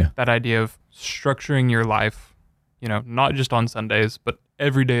 So that idea of structuring your life, not just on Sundays, but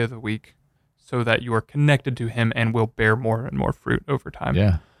every day of the week, so that you are connected to him and will bear more and more fruit over time.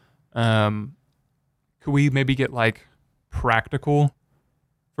 Yeah. Could we maybe get like practical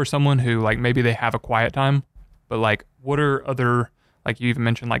for someone who like maybe they have a quiet time, but like what are other, like you even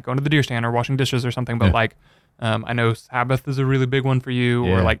mentioned like going to the deer stand or washing dishes or something, but like I know Sabbath is a really big one for you,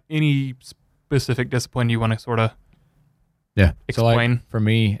 or like any specific discipline you want to sort of explain. So like for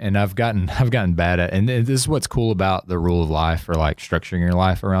me, and I've gotten bad at, and this is what's cool about the rule of life, or like structuring your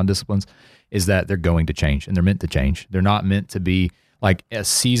life around disciplines, is that they're going to change and they're meant to change. They're not meant to be like a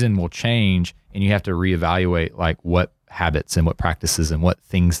season will change and you have to reevaluate like what habits and what practices and what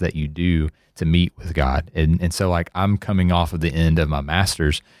things that you do to meet with God. And so like I'm coming off of the end of my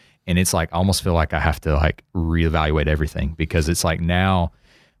master's, and it's like I almost feel like I have to like reevaluate everything, because it's like now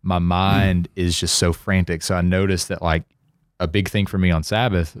my mind is just so frantic. So I noticed that like a big thing for me on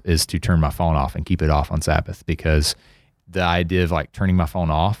Sabbath is to turn my phone off and keep it off on Sabbath, because the idea of like turning my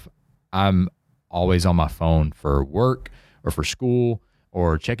phone off, I'm always on my phone for work or for school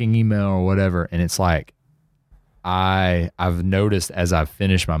or checking email or whatever. And it's like, I've noticed as I've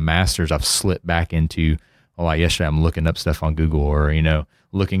finished my master's, I've slipped back into, like yesterday, I'm looking up stuff on Google, or,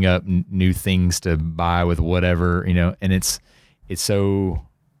 looking up new things to buy with whatever, and it's so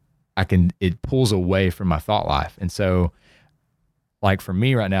it pulls away from my thought life. And so like for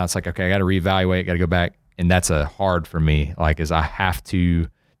me right now, it's like, okay, I got to reevaluate, got to go back. And that's hard for me, like, is I have to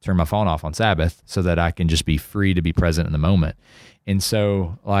turn my phone off on Sabbath so that I can just be free to be present in the moment. And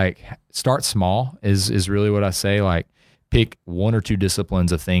so like start small is really what I say. Like pick one or two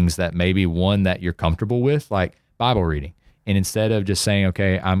disciplines of things that maybe one that you're comfortable with, like Bible reading. And instead of just saying,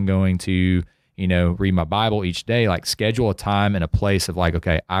 okay, I'm going to, read my Bible each day, like schedule a time and a place of like,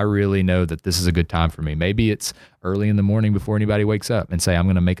 okay, I really know that this is a good time for me. Maybe it's early in the morning before anybody wakes up, and say, I'm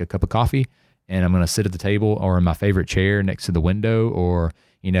going to make a cup of coffee and I'm going to sit at the table or in my favorite chair next to the window, or,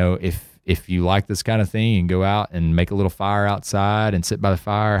 if you like this kind of thing, and go out and make a little fire outside and sit by the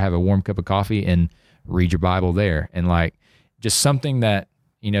fire, have a warm cup of coffee and read your Bible there. And like just something that,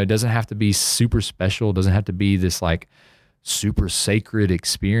 doesn't have to be super special, doesn't have to be this like super sacred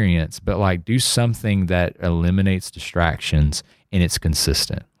experience, but like do something that eliminates distractions and it's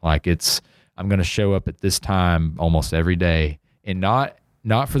consistent. Like I'm going to show up at this time almost every day, and not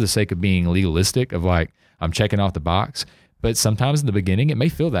for the sake of being legalistic of like, I'm checking off the box. But sometimes in the beginning, it may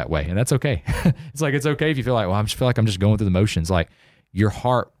feel that way, and that's okay. It's like, it's okay if you feel like, well, I just feel like I'm just going through the motions. Like your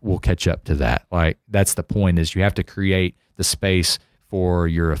heart will catch up to that. Like that's the point, is you have to create the space for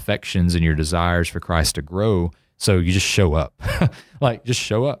your affections and your desires for Christ to grow. So you just show up, like just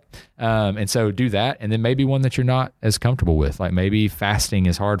show up. And so do that. And then maybe one that you're not as comfortable with, like maybe fasting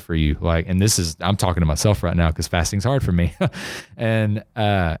is hard for you. Like, and I'm talking to myself right now because fasting's hard for me. And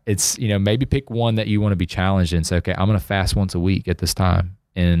it's, maybe pick one that you want to be challenged in. Say, okay, I'm going to fast once a week at this time.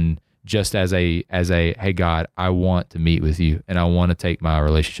 And just as a, hey God, I want to meet with you and I want to take my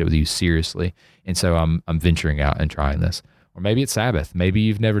relationship with you seriously. And so I'm venturing out and trying this. Or maybe it's Sabbath. Maybe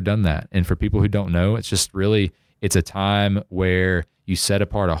you've never done that. And for people who don't know, it's just really, it's a time where you set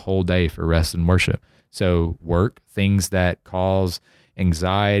apart a whole day for rest and worship. So work, things that cause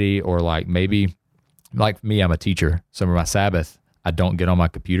anxiety, or like maybe, like me, I'm a teacher. So for my Sabbath, I don't get on my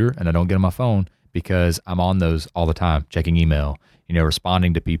computer and I don't get on my phone, because I'm on those all the time, checking email,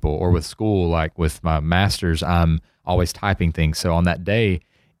 responding to people, or with school, like with my master's, I'm always typing things. So on that day,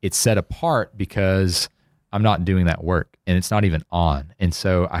 it's set apart because I'm not doing that work and it's not even on. And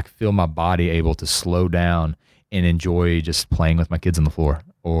so I feel my body able to slow down and enjoy just playing with my kids on the floor,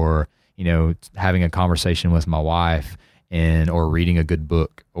 or, having a conversation with my wife, or reading a good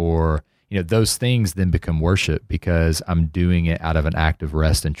book, or, those things then become worship, because I'm doing it out of an act of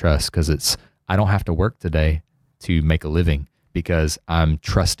rest and trust, because I don't have to work today to make a living, because I'm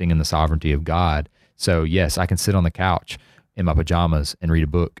trusting in the sovereignty of God. So yes, I can sit on the couch in my pajamas and read a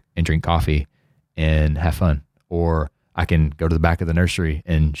book and drink coffee and have fun, or I can go to the back of the nursery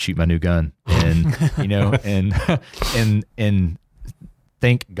and shoot my new gun, and, and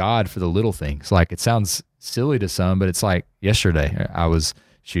thank God for the little things. Like it sounds silly to some, but it's like yesterday I was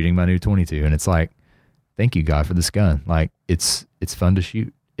shooting my new 22, and it's like, thank you God for this gun. Like it's fun to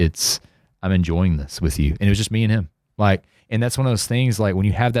shoot. I'm enjoying this with you. And it was just me and him. Like, and that's one of those things, like when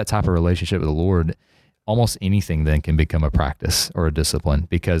you have that type of relationship with the Lord, almost anything then can become a practice or a discipline,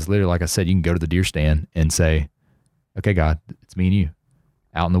 because literally, like I said, you can go to the deer stand and say, okay, God, it's me and you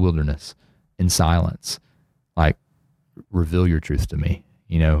out in the wilderness in silence. like, reveal your truth to me.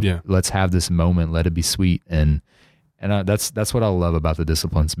 Let's have this moment. Let it be sweet. And that's what I love about the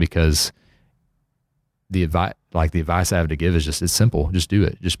disciplines, because the advice I have to give is it's simple. Just do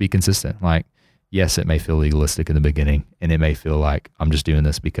it. Just be consistent. Like, yes, it may feel legalistic in the beginning, and it may feel like I'm just doing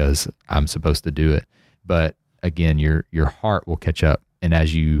this because I'm supposed to do it. But again, your heart will catch up. And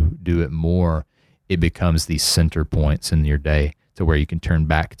as you do it more, it becomes these center points in your day to where you can turn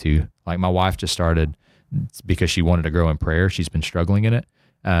back to. Like, my wife just started, because she wanted to grow in prayer. She's been struggling in it.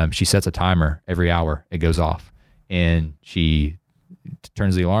 She sets a timer every hour. It goes off, and she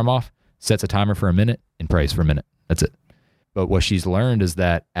turns the alarm off, sets a timer for a minute, and prays for a minute. That's it. But what she's learned is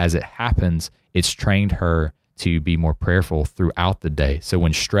that as it happens, it's trained her to be more prayerful throughout the day. So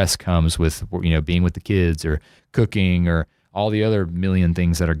when stress comes with, being with the kids or cooking or all the other million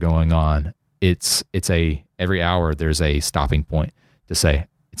things that are going on, it's every hour there's a stopping point to say,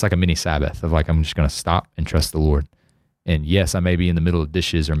 it's like a mini Sabbath of like, I'm just going to stop and trust the Lord. And yes, I may be in the middle of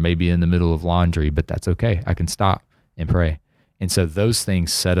dishes or maybe in the middle of laundry, but that's okay. I can stop and pray. And so those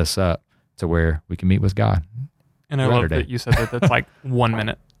things set us up to where we can meet with God. And I love that you said that that's like 1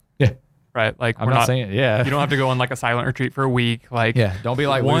 minute. Yeah. Right? Like, I'm not saying, yeah. You don't have to go on like a silent retreat for a week. Like, yeah, don't be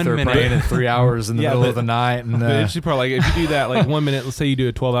like 1 minute praying in 3 hours in the middle of the night. And but it's probably like, if you do that, like 1 minute, let's say you do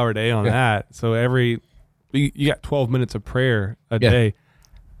a 12-hour day on that. So you got 12 minutes of prayer a day.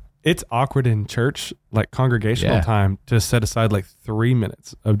 It's awkward in church, like congregational time, to set aside like 3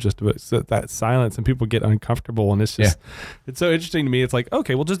 minutes of just that silence, and people get uncomfortable. And it's just, it's so interesting to me. It's like,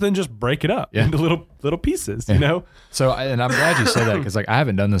 okay, well, just break it up into little pieces, you know? So, and I'm glad you said that, because like I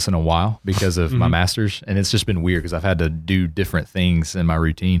haven't done this in a while because of my master's, and it's just been weird because I've had to do different things in my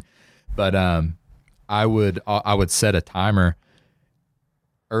routine. But I would set a timer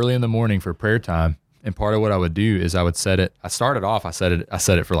early in the morning for prayer time. And part of what I would do is I would set it. I set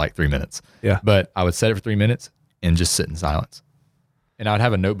it for like 3 minutes. Yeah. But I would set it for 3 minutes and just sit in silence. And I would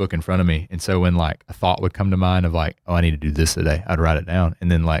have a notebook in front of me. And so when like a thought would come to mind of like, oh, I need to do this today, I'd write it down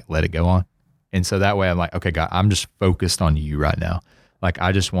and then like let it go on. And so that way I'm like, okay, God, I'm just focused on you right now. Like,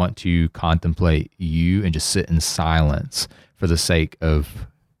 I just want to contemplate you and just sit in silence for the sake of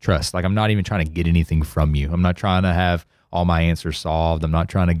trust. Like, I'm not even trying to get anything from you. I'm not trying to have all my answers solved. I'm not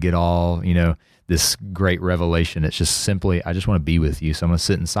trying to get all, this great revelation. It's just simply, I just want to be with you. So I'm going to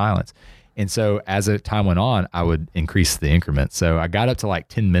sit in silence. And so as the time went on, I would increase the increments. So I got up to like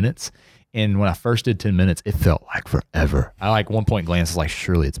 10 minutes. And when I first did 10 minutes, it felt like forever. I like one point glanced, like,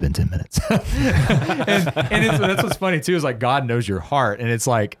 surely it's been 10 minutes. and that's what's funny too, is like God knows your heart. And it's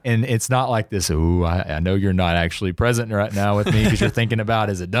like, and it's not like this, I know you're not actually present right now with me because you're thinking about,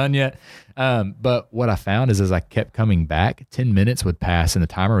 is it done yet? But what I found is as I kept coming back, 10 minutes would pass and the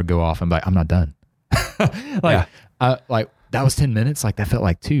timer would go off. And I'm like, I'm not done. Like that was 10 minutes. Like that felt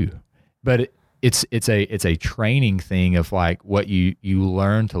like 2, but it's a training thing of like what you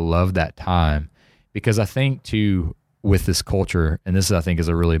learn to love that time. Because I think too, with this culture, and this I think is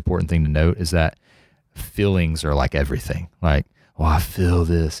a really important thing to note, is that feelings are like everything. Like, oh, I feel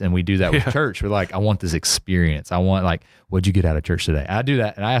this. And we do that with church. We're like, I want this experience. I want, like, what'd you get out of church today? I do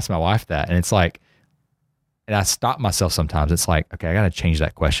that. And I ask my wife that, and it's like, and I stop myself sometimes. It's like, okay, I got to change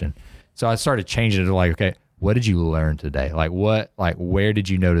that question. So I started changing it to like, okay, what did you learn today? Like where did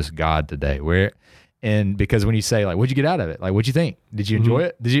you notice God today? And because when you say like, what'd you get out of it? Like, what'd you think? Did you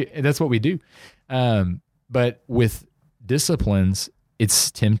enjoy it? That's what we do. But with disciplines, it's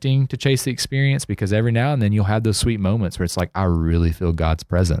tempting to chase the experience, because every now and then you'll have those sweet moments where it's like, I really feel God's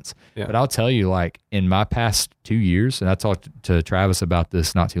presence. Yeah. But I'll tell you, like in my past 2 years, and I talked to Travis about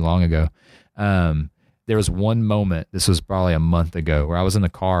this not too long ago. There was one moment, this was probably a month ago, where I was in the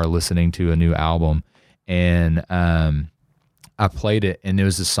car listening to a new album, and I played it, and there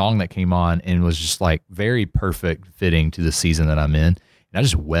was this song that came on and was just like very perfect fitting to the season that I'm in. And I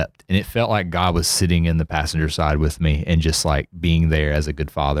just wept, and it felt like God was sitting in the passenger side with me and just like being there as a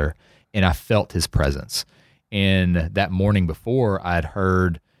good father. And I felt his presence. And that morning before, I'd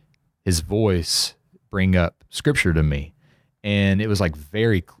heard his voice bring up scripture to me. And it was like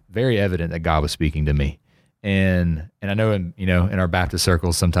very, very evident that God was speaking to me. And I know in our Baptist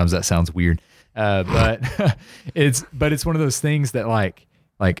circles, sometimes that sounds weird. But it's one of those things that like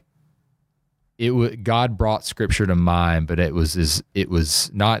God brought scripture to mind, but it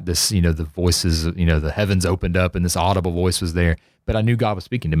was not this, the voices, the heavens opened up and this audible voice was there, but I knew God was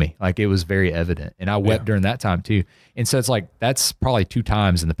speaking to me. Like it was very evident, and I wept during that time too. And so it's like, that's probably 2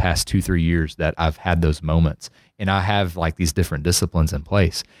 times in the past 2-3 years that I've had those moments, and I have like these different disciplines in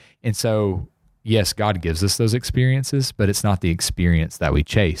place. And so, yes, God gives us those experiences, but it's not the experience that we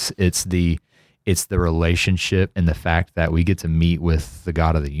chase. It's the relationship and the fact that we get to meet with the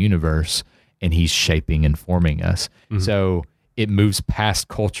God of the universe and he's shaping and forming us. So it moves past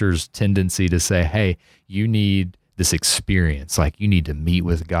culture's tendency to say, hey, you need this experience. Like you need to meet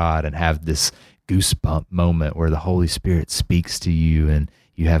with God and have this goosebump moment where the Holy Spirit speaks to you and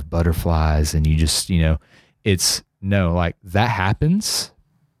you have butterflies and you just, it's no, like that happens,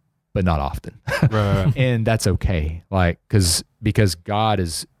 but not often. Right. And that's okay. Like, because God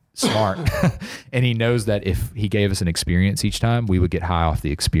is smart and he knows that if he gave us an experience each time, we would get high off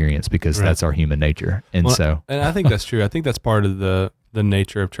the experience because that's our human nature. And and I think that's true. I think that's part of the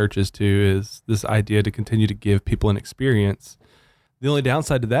nature of churches too, is this idea to continue to give people an experience. The only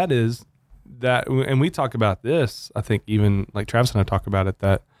downside to that is that, and we talk about this, I think even like Travis and I talk about it,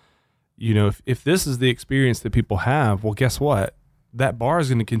 that, if this is the experience that people have, well, guess what? That bar is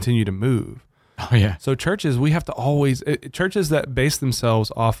going to continue to move. Oh yeah. So churches, we have to always, churches that base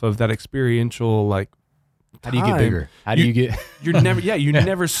themselves off of that experiential, like, how do you get bigger? How do you get? You're never,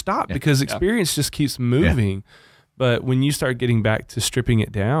 never stop because experience just keeps moving. Yeah. But when you start getting back to stripping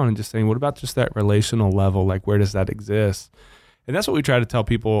it down and just saying, what about just that relational level? Like, where does that exist? And that's what we try to tell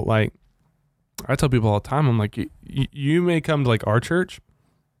people. Like, I tell people all the time, I'm like, you may come to like our church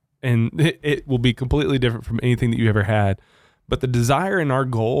and it will be completely different from anything that you ever had. But the desire and our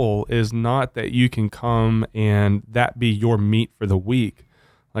goal is not that you can come and that be your meat for the week.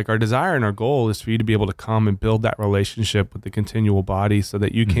 Like our desire and our goal is for you to be able to come and build that relationship with the continual body so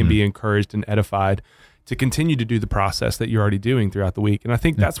that you can be encouraged and edified to continue to do the process that you're already doing throughout the week. And I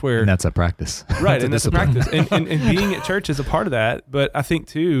think that's where... And that's a practice. Right, and that's a practice. And being at church is a part of that. But I think,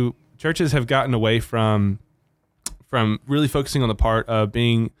 too, churches have gotten away from really focusing on the part of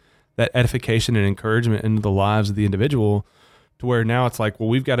being that edification and encouragement into the lives of the individual, to where now it's like, well,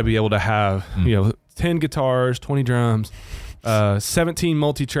 we've got to be able to have 10 guitars, 20 drums, 17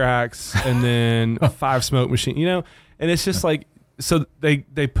 multi-tracks, and then 5 smoke machines, and it's just like, so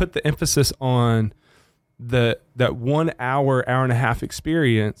they put the emphasis on that 1 hour and a half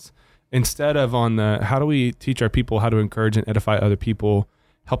experience instead of on the, how do we teach our people how to encourage and edify other people,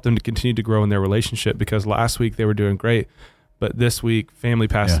 help them to continue to grow in their relationship, because last week they were doing great, but this week family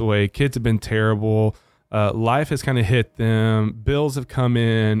passed away, kids have been terrible, life has kind of hit them, bills have come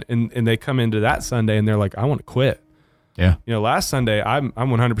in, and they come into that Sunday and they're like, I want to quit. Yeah. Last Sunday I'm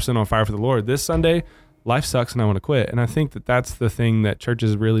 100% on fire for the Lord. This Sunday life sucks and I want to quit. And I think that that's the thing that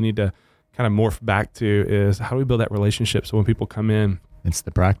churches really need to kind of morph back to, is how do we build that relationship so when people come in, it's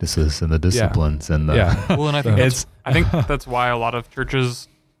the practices and the disciplines and the well, and I think that's why a lot of churches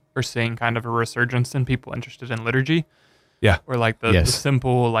are seeing kind of a resurgence in people interested in liturgy. Yeah. Or like the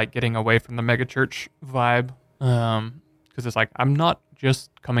simple, like getting away from the mega church vibe. Because it's like, I'm not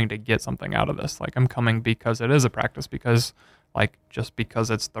just coming to get something out of this. Like I'm coming because it is a practice, because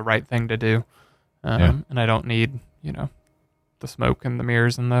it's the right thing to do. And I don't need, the smoke and the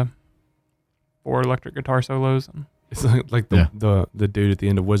mirrors and the 4 electric guitar solos. And it's like the dude at the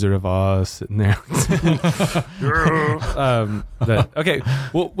end of Wizard of Oz sitting there. Okay,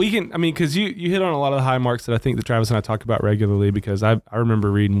 well, we can, because you hit on a lot of the high marks that I think that Travis and I talk about regularly, because I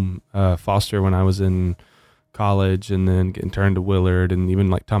remember reading Foster when I was in college, and then getting turned to Willard, and even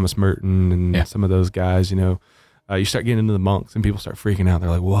like Thomas Merton and some of those guys, you start getting into the monks and people start freaking out. They're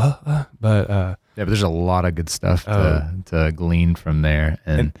like, what? But there's a lot of good stuff to glean from there.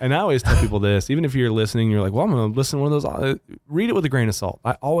 And I always tell people this, even if you're listening, you're like, well, I'm going to listen to one of those, read it with a grain of salt.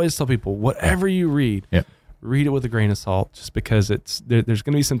 I always tell people, whatever you read, read it with a grain of salt, just because there's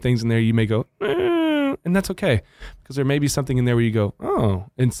going to be some things in there you may go, and that's okay, because there may be something in there where you go, oh,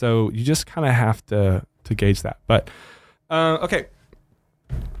 and so you just kind of have to gauge that. But okay,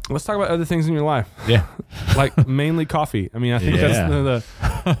 let's talk about other things in your life. Yeah, like mainly coffee. I think that's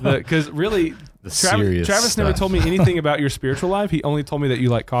the because really, Travis never told me anything about your spiritual life. He only told me that you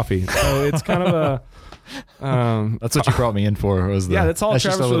like coffee. So it's kind of a that's what you brought me in for. That's all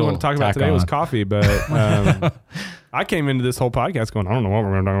Travis really wanted to talk about today was coffee. But I came into this whole podcast going, I don't know what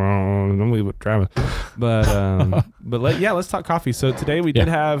we're going to talk about. I'm going to leave with Travis. But let's talk coffee. So today we did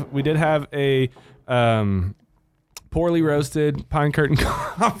have a poorly roasted pine curtain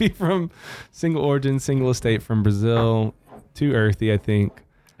coffee from single origin, single estate from Brazil. Too earthy, I think.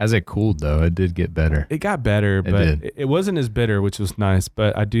 As it cooled, though, it did get better. It got better, but it wasn't as bitter, which was nice.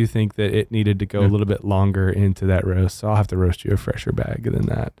 But I do think that it needed to go a little bit longer into that roast. So I'll have to roast you a fresher bag than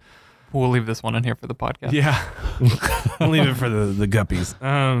that. We'll leave this one in here for the podcast. Yeah. I'll leave it for the guppies.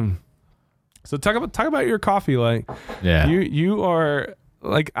 So talk about your coffee. Like, you are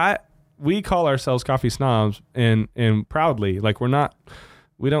like, we call ourselves coffee snobs, and proudly, like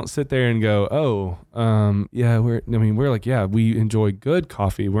we don't sit there and go, we're like, we enjoy good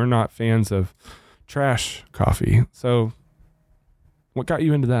coffee. We're not fans of trash coffee. So what got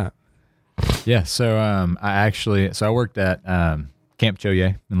you into that? Yeah. So I worked at Camp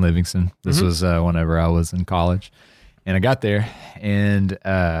Choye in Livingston. This was whenever I was in college, and I got there, and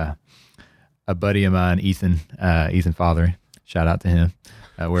a buddy of mine, Ethan Father, shout out to him.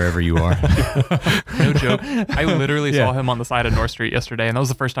 Wherever you are. No joke. I literally saw him on the side of North Street yesterday, and that was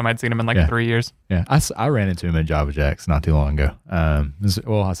the first time I'd seen him in like 3 years. Yeah, I ran into him at Java Jacks not too long ago.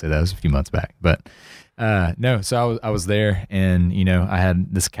 I'll say that was a few months back, but no. So I was there, and I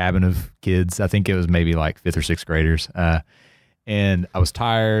had this cabin of kids. I think it was maybe like 5th or 6th graders, and I was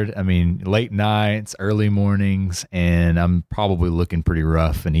tired. I mean, late nights, early mornings, and I'm probably looking pretty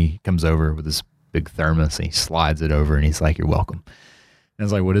rough. And he comes over with this big thermos, and he slides it over, and he's like, "You're welcome." I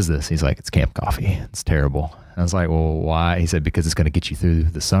was like, "What is this?" He's like, "It's camp coffee. It's terrible." I was like, "Well, why?" He said, "Because it's going to get you through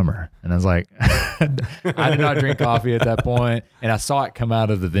the summer." And I was like, I did not drink coffee at that point, and I saw it come out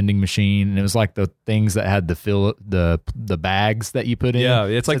of the vending machine, and it was like the things that had the bags that you put in. Yeah,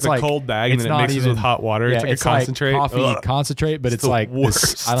 it's like the cold bag, and then it mixes with hot water. Yeah, it's like a concentrate. Like coffee concentrate, but it's like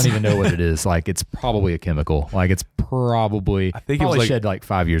this, I don't even know what it is. Like, it's probably a chemical. Like, it's probably, I think it was like, shed like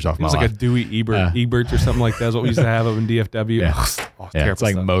 5 years off my life. It was like a Dewey Ebert or something like that. That's what we used to have up in DFW. Yeah, it's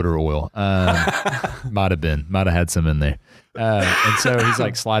like motor oil. Might have had some in there. And so he's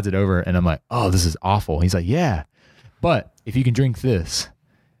like, slides it over, and I'm like, "Oh, this is awful." He's like, "Yeah, but if you can drink this,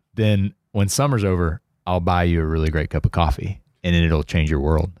 then when summer's over, I'll buy you a really great cup of coffee, and then it'll change your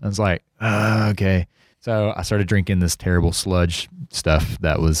world." I was like, "Okay." So I started drinking this terrible sludge stuff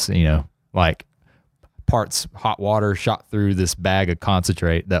that was, like parts hot water shot through this bag of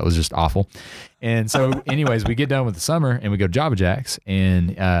concentrate that was just awful. And so anyways, we get done with the summer and we go to Java Jacks,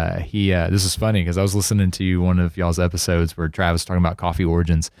 and this is funny because I was listening to one of y'all's episodes where Travis was talking about coffee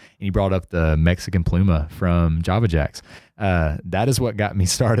origins, and he brought up the Mexican Pluma from Java Jacks. That is what got me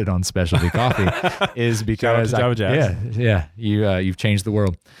started on specialty coffee, is because Java Jacks. You've changed the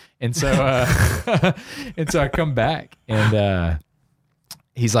world. And so I come back, and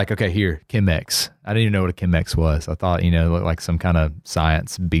he's like, "Okay, here, Chemex." I didn't even know what a Chemex was. I thought, it looked like some kind of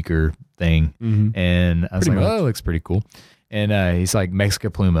science beaker thing. Mm-hmm. And I was like, "Oh, it looks pretty cool." And he's like,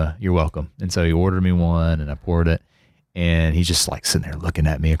 "Mexican Pluma, you're welcome." And so he ordered me one, and I poured it. And he's just like sitting there looking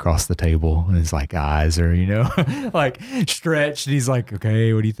at me across the table, and his like eyes are, like stretched. And he's like,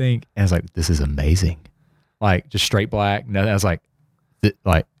 "Okay, what do you think?" And I was like, "This is amazing." Like, just straight black. No, I was like,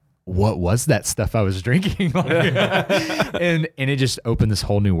 what was that stuff I was drinking? and it just opened this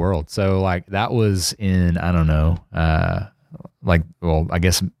whole new world. So like, that was in, I don't know, I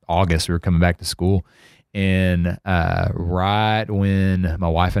guess August. We were coming back to school, and right when my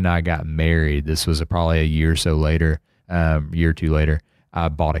wife and I got married, this was probably a year or so later, year or two later, I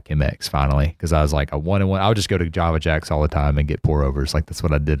bought a Chemex finally, because I was like, I would just go to Java Jacks all the time and get pour overs. Like, that's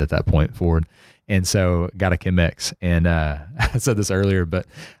what I did at that point forward. And so got a Chemex, and I said this earlier, but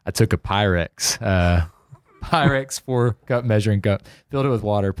I took a Pyrex 4-cup measuring cup, filled it with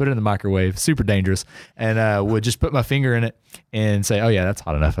water, put it in the microwave, super dangerous, and would just put my finger in it and say, "Oh yeah, that's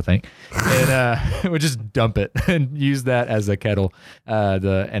hot enough, I think," and would just dump it and use that as a kettle. And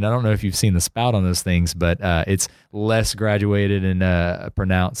I don't know if you've seen the spout on those things, but it's less graduated and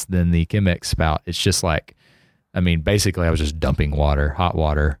pronounced than the Chemex spout. It's just like, basically I was just dumping hot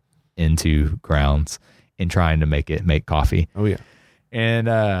water into grounds and trying to make coffee. Oh yeah. And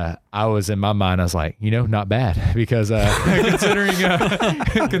I was, in my mind, I was like, not bad, because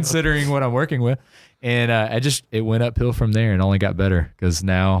considering what I'm working with. And it went uphill from there and only got better, because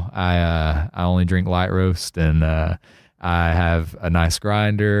now I only drink light roast, and I have a nice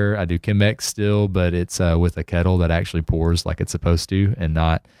grinder. I do Chemex still, but it's with a kettle that actually pours like it's supposed to, and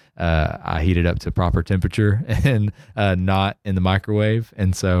not I heat it up to proper temperature, and not in the microwave.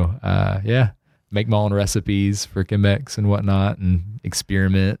 And so make my own recipes for Chemex and whatnot, and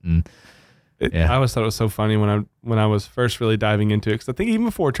experiment. And I always thought it was so funny when I was first really diving into it, because I think even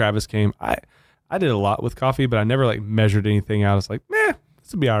before Travis came, I did a lot with coffee, but I never like measured anything out. It's like, this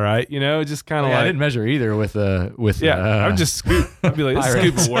will be all right, just kind of like, I didn't measure either with I would just scoop. I'd be like, this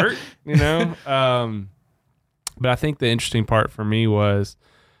scoop will work, But I think the interesting part for me was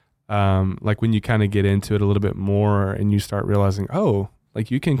like when you kind of get into it a little bit more, and you start realizing, oh, like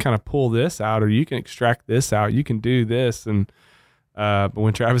you can kind of pull this out, or you can extract this out, you can do this. And but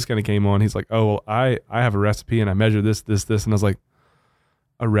when Travis kind of came on, he's like, "Oh, well, I have a recipe, and I measure this, and I was like,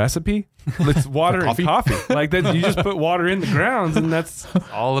 "A recipe? It's water and coffee. Like that, you just put water in the grounds, and that's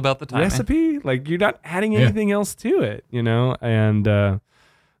all about the timing. Recipe. Like, you're not adding anything else to it, And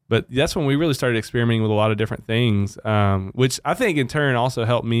but that's when we really started experimenting with a lot of different things, which I think in turn also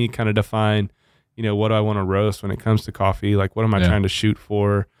helped me kind of define, what do I want to roast when it comes to coffee? Like, what am I trying to shoot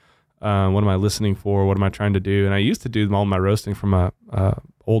for? What am I listening for? What am I trying to do? And I used to do all my roasting from a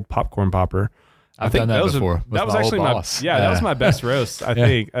old popcorn popper. I've done that before. That was actually that was my best roast. I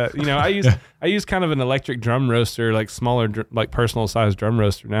think I use kind of an electric drum roaster, like smaller, like personal size drum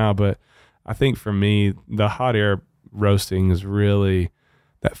roaster now. But I think for me, the hot air roasting is really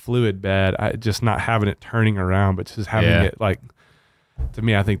that fluid bed. Just not having it turning around, but just having it like. To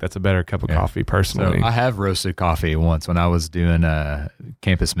me, I think that's a better cup of coffee personally. So I have roasted coffee once when I was doing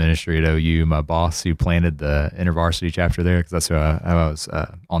campus ministry at OU. My boss, who planted the InterVarsity chapter there, because that's who I was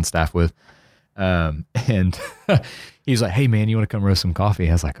on staff with, and he was like, "Hey man, you want to come roast some coffee?"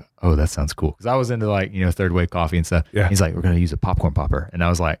 I was like, "Oh, that sounds cool," because I was into like third wave coffee and stuff. Yeah. He's like, "We're gonna use a popcorn popper," and I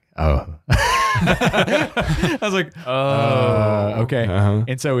was like, "Oh." I was like, "Oh, okay." Uh-huh.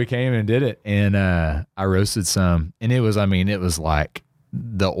 And so we came and did it, and I roasted some, and it was like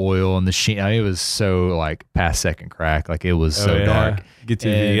the oil and the sheen. It was so like past second crack, like it was so dark. Get to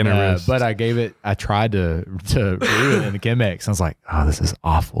the inner roast. But I tried to brew it in the Chemex. I was like, "Oh, this is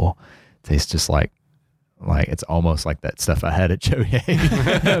awful." It tastes just like it's almost like that stuff I had at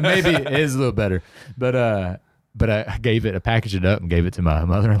Choye. Maybe it is a little better, but I gave it, I packaged it up and gave it to my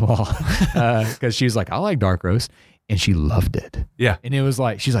mother-in-law because she was like, "I like dark roast," and she loved it. Yeah, and it was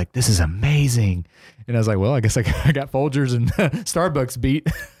like, she's like, "This is amazing," and I was like, "Well, I guess I got Folgers and Starbucks beat."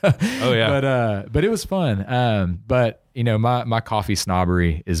 Oh yeah, but it was fun. But my coffee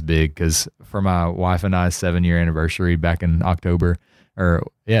snobbery is big because for my wife and I's 7-year anniversary back in October,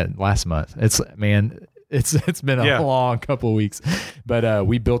 last month. It's been a long couple of weeks, but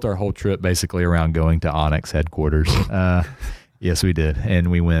we built our whole trip basically around going to Onyx headquarters. Yes, we did, and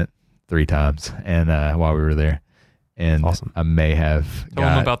we went 3 times, and while we were there, and awesome. I may have tell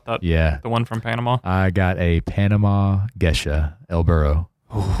them about that. Yeah, the one from Panama. I got a Panama Geisha El Burro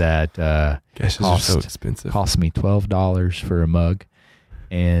that Geishas are so expensive. Cost me $12 for a mug.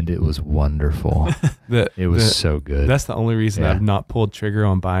 And it was wonderful. It was so good. That's the only reason I've not pulled trigger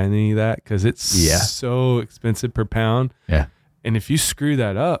on buying any of that, because it's so expensive per pound. Yeah. And if you screw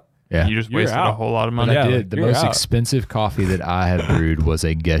that up, you just wasted a whole lot of money. I did. The most expensive coffee that I have brewed was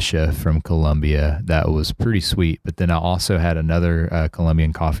a Geisha from Colombia that was pretty sweet. But then I also had another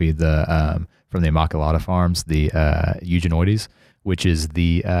Colombian coffee, the from the Immaculata Farms, the Eugenioides, which is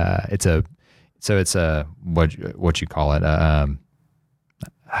it's a what you call it.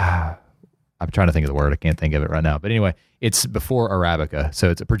 I'm trying to think of the word. I can't think of it right now. But anyway, it's before Arabica, so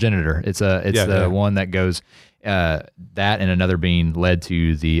it's a progenitor. It's the one that goes that and another bean led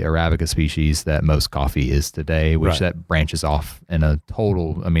to the Arabica species that most coffee is today, which that branches off in a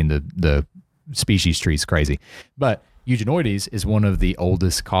total. I mean, the species tree is crazy, but Eugenioides is one of the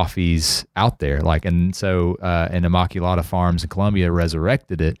oldest coffees out there. And Immaculata Farms in Colombia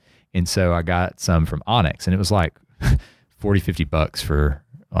resurrected it, and so I got some from Onyx, and it was like $40-$50 for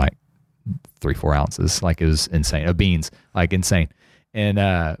like 3-4 ounces. Like it was insane. Of beans, like insane. And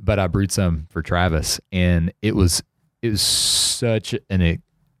but I brewed some for Travis, and it was such an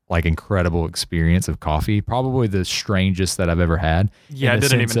incredible experience of coffee. Probably the strangest that I've ever had. Yeah, it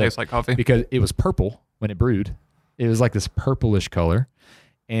didn't even taste like coffee because it was purple when it brewed. It was like this purplish color,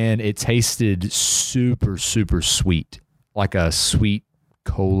 and it tasted super, super sweet, like a sweet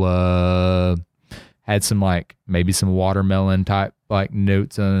cola. Had some maybe some watermelon type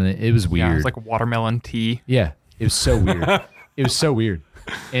notes on it. It was weird. Yeah, it was like watermelon tea. Yeah, it was so weird. It was so weird.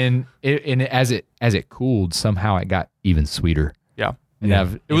 And as it cooled, somehow it got even sweeter. Yeah.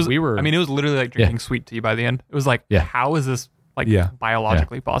 And it was literally like drinking sweet tea by the end. It was like, how is this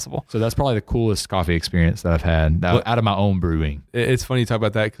biologically possible? So that's probably the coolest coffee experience that I've had out of my own brewing. It's funny you talk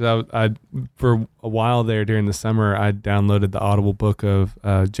about that, because I for a while there during the summer, I downloaded the Audible book of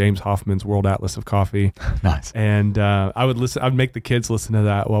James Hoffman's World Atlas of Coffee. Nice. And I'd make the kids listen to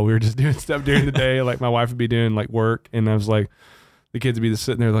that while we were just doing stuff during the day. Like my wife would be doing work, and I was like, the kids would be just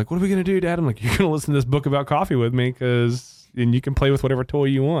sitting there like, "What are we gonna do, Dad?" I'm like, "You're gonna listen to this book about coffee with me, and you can play with whatever toy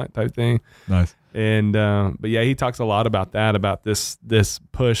you want," type thing. Nice. And but he talks a lot about that, about this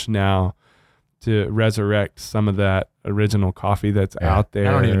push now to resurrect some of that original coffee that's out there.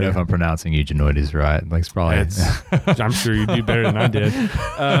 I don't even know if I'm pronouncing Eugenioides right. It's probably. I'm sure you do better than I did.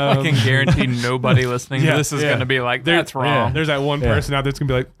 I can guarantee nobody listening to this is going to be like, "That's wrong." Yeah, there's that one person out there that's going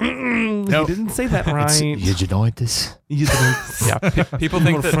to be like, "No, you didn't say that right." Eugenioides. Yeah, people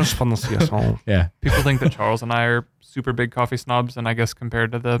think that. Yeah, people think that Charles and I are super big coffee snobs, and I guess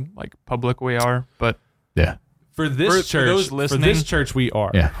compared to the public we are, but for this church we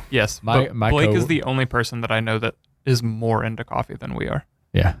are. Yeah. Yes. Blake is the only person that I know that is more into coffee than we are.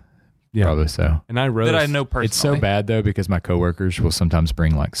 Yeah. Probably so. And I know personally. It's so bad though, because my coworkers will sometimes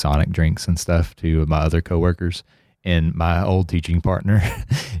bring Sonic drinks and stuff to my other coworkers, And my old teaching partner,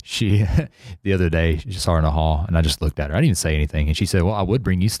 she, the other day, she saw her in the hall, and I just looked at her. I didn't even say anything. And she said, well, I would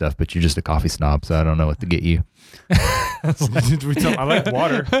bring you stuff, but you're just a coffee snob, so I don't know what to get you. I like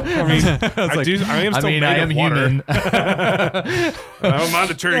water. I mean, I am human. I don't mind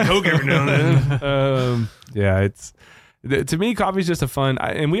a cherry Coke every now and then. To me, coffee is just a fun,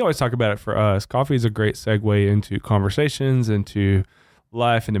 and we always talk about it for us. Coffee is a great segue into conversations, into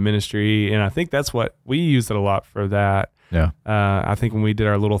life, into ministry, and I think that's what we use it a lot for that. Yeah. I think when we did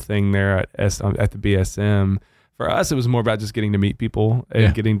our little thing there at the BSM, for us, it was more about just getting to meet people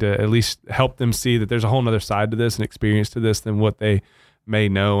and getting to at least help them see that there's a whole other side to this and experience to this than what they may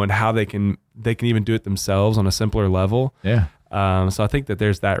know, and how they can even do it themselves on a simpler level. Yeah. So I think that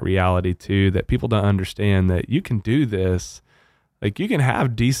there's that reality too, that people don't understand that you can do this. Like, you can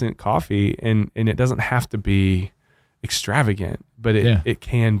have decent coffee and it doesn't have to be extravagant, but it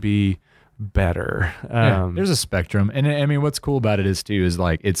can be better. There's a spectrum. And I mean, what's cool about it is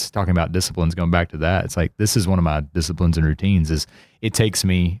like, it's talking about disciplines, going back to that. It's like, this is one of my disciplines and routines is it takes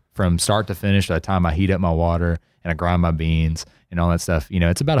me from start to finish by the time I heat up my water and I grind my beans and all that stuff. You know,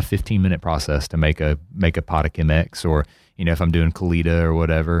 it's about a 15-minute process to make a pot of Chemex, or, you know, if I'm doing Kalita or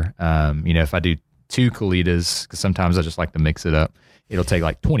whatever, you know, if I do 2 Kalitas, because sometimes I just like to mix it up, it'll take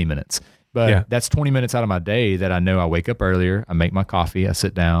like 20 minutes. But that's 20 minutes out of my day that I know I wake up earlier, I make my coffee, I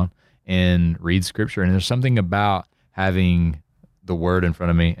sit down and read scripture. And there's something about having the word in front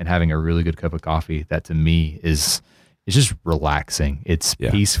of me and having a really good cup of coffee that to me is just relaxing. It's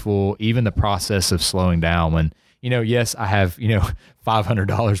peaceful. Even the process of slowing down when, you know, yes, I have, you know,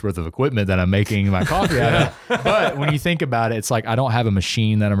 $500 worth of equipment that I'm making my coffee out of. But when you think about it, it's like, I don't have a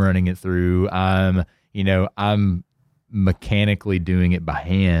machine that I'm running it through. I'm mechanically doing it by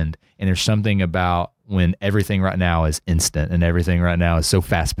hand. And there's something about when everything right now is instant and everything right now is so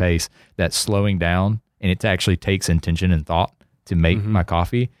fast paced that slowing down, and it actually takes intention and thought to make my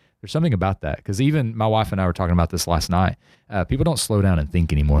coffee. There's something about that. Because even my wife and I were talking about this last night. People don't slow down and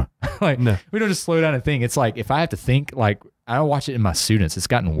think anymore. We don't just slow down and think. It's like, if I have to think, like, I watch it in my students. It's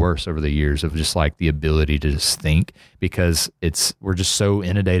gotten worse over the years of just like the ability to just think, because we're just so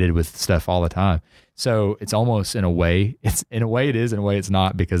inundated with stuff all the time. So it's almost in a way it is, in a way it's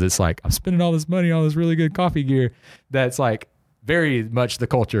not, because it's like, I'm spending all this money on this really good coffee gear that's like very much the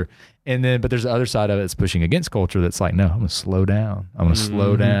culture. And then, but there's the other side of it that's pushing against culture. That's like, no, I'm going to slow down. I'm going to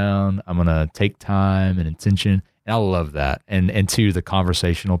slow down. I'm going to take time and intention. And I love that. And to the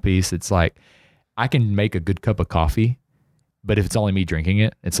conversational piece, it's like, I can make a good cup of coffee, but if it's only me drinking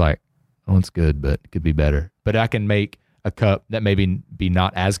it, it's like, oh, it's good, but it could be better. But I can make a cup that maybe be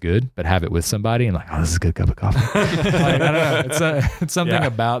not as good, but have it with somebody and like, oh, this is a good cup of coffee. Like, I don't know. It's something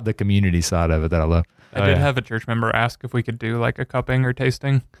about the community side of it that I love. I did have a church member ask if we could do like a cupping or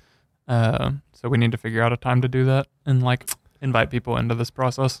tasting. So we need to figure out a time to do that and like invite people into this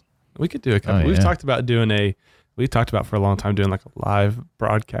process. We could do a couple. We've talked about for a long time doing like a live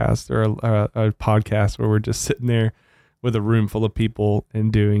broadcast or a podcast where we're just sitting there with a room full of people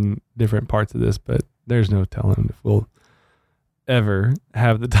and doing different parts of this, but there's no telling if we'll ever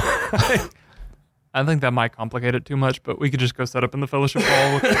have the time. I think that might complicate it too much, but we could just go set up in the fellowship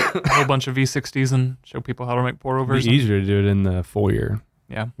hall with a whole bunch of V60s and show people how to make pour overs. It'd be easier to do it in the foyer.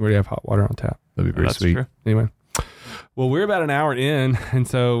 Yeah. Where you have hot water on tap. That'd be pretty sweet. True. Anyway. Well, we're about an hour in, and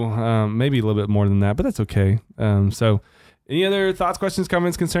so maybe a little bit more than that, but that's okay. So any other thoughts, questions,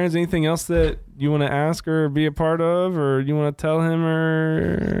 comments, concerns, anything else that you want to ask or be a part of, or you want to tell him,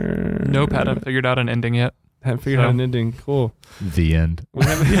 or? Nope, hadn't figured out an ending yet. Haven't figured out an ending. Cool. The end. We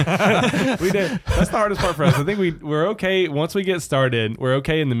did. That's the hardest part for us. I think we're okay. Once we get started, we're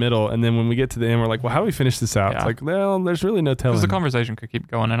okay in the middle. And then when we get to the end, we're like, well, how do we finish this out? Yeah. It's like, well, there's really no telling. Because the conversation could keep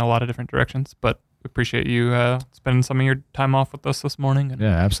going in a lot of different directions, but we appreciate you spending some of your time off with us this morning. Yeah,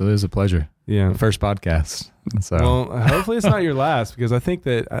 absolutely. It was a pleasure. Yeah. The first podcast. So. Well, hopefully it's not your last, because I think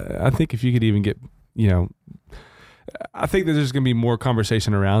if you could even get, I think that there's going to be more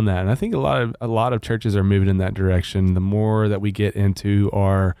conversation around that. And I think a lot of churches are moving in that direction. The more that we get into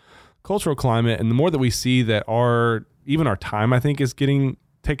our cultural climate, and the more that we see that even our time, I think, is getting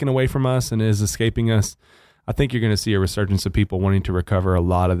taken away from us and is escaping us, I think you're going to see a resurgence of people wanting to recover a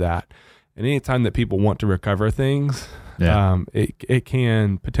lot of that. And anytime that people want to recover things, it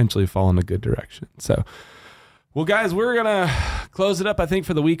can potentially fall in a good direction. So Well, guys, we're going to close it up, I think,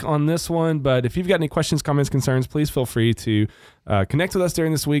 for the week on this one. But if you've got any questions, comments, concerns, please feel free to connect with us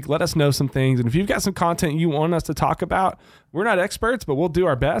during this week. Let us know some things. And if you've got some content you want us to talk about, we're not experts, but we'll do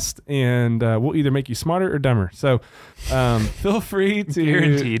our best. And we'll either make you smarter or dumber. So feel free to...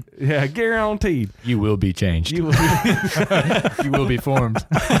 Guaranteed. Yeah, guaranteed. You will be changed. You will be, You will be formed.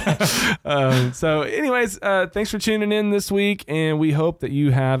 so anyways, thanks for tuning in this week. And we hope that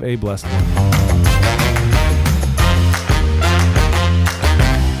you have a blessed one.